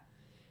next. Yeah.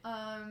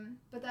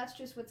 But that's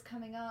just what's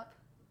coming up.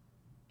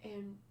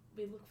 And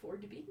we look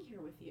forward to being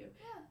here with you.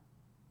 Yeah.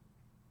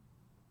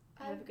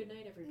 Have a good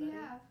night, everybody.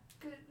 Yeah.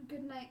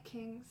 Good night,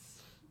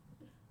 kings.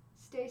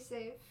 Stay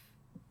safe.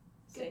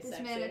 Stay Get this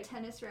sexy. man a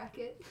tennis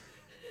racket.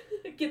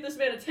 Get this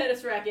man a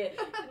tennis racket,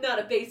 not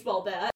a baseball bat.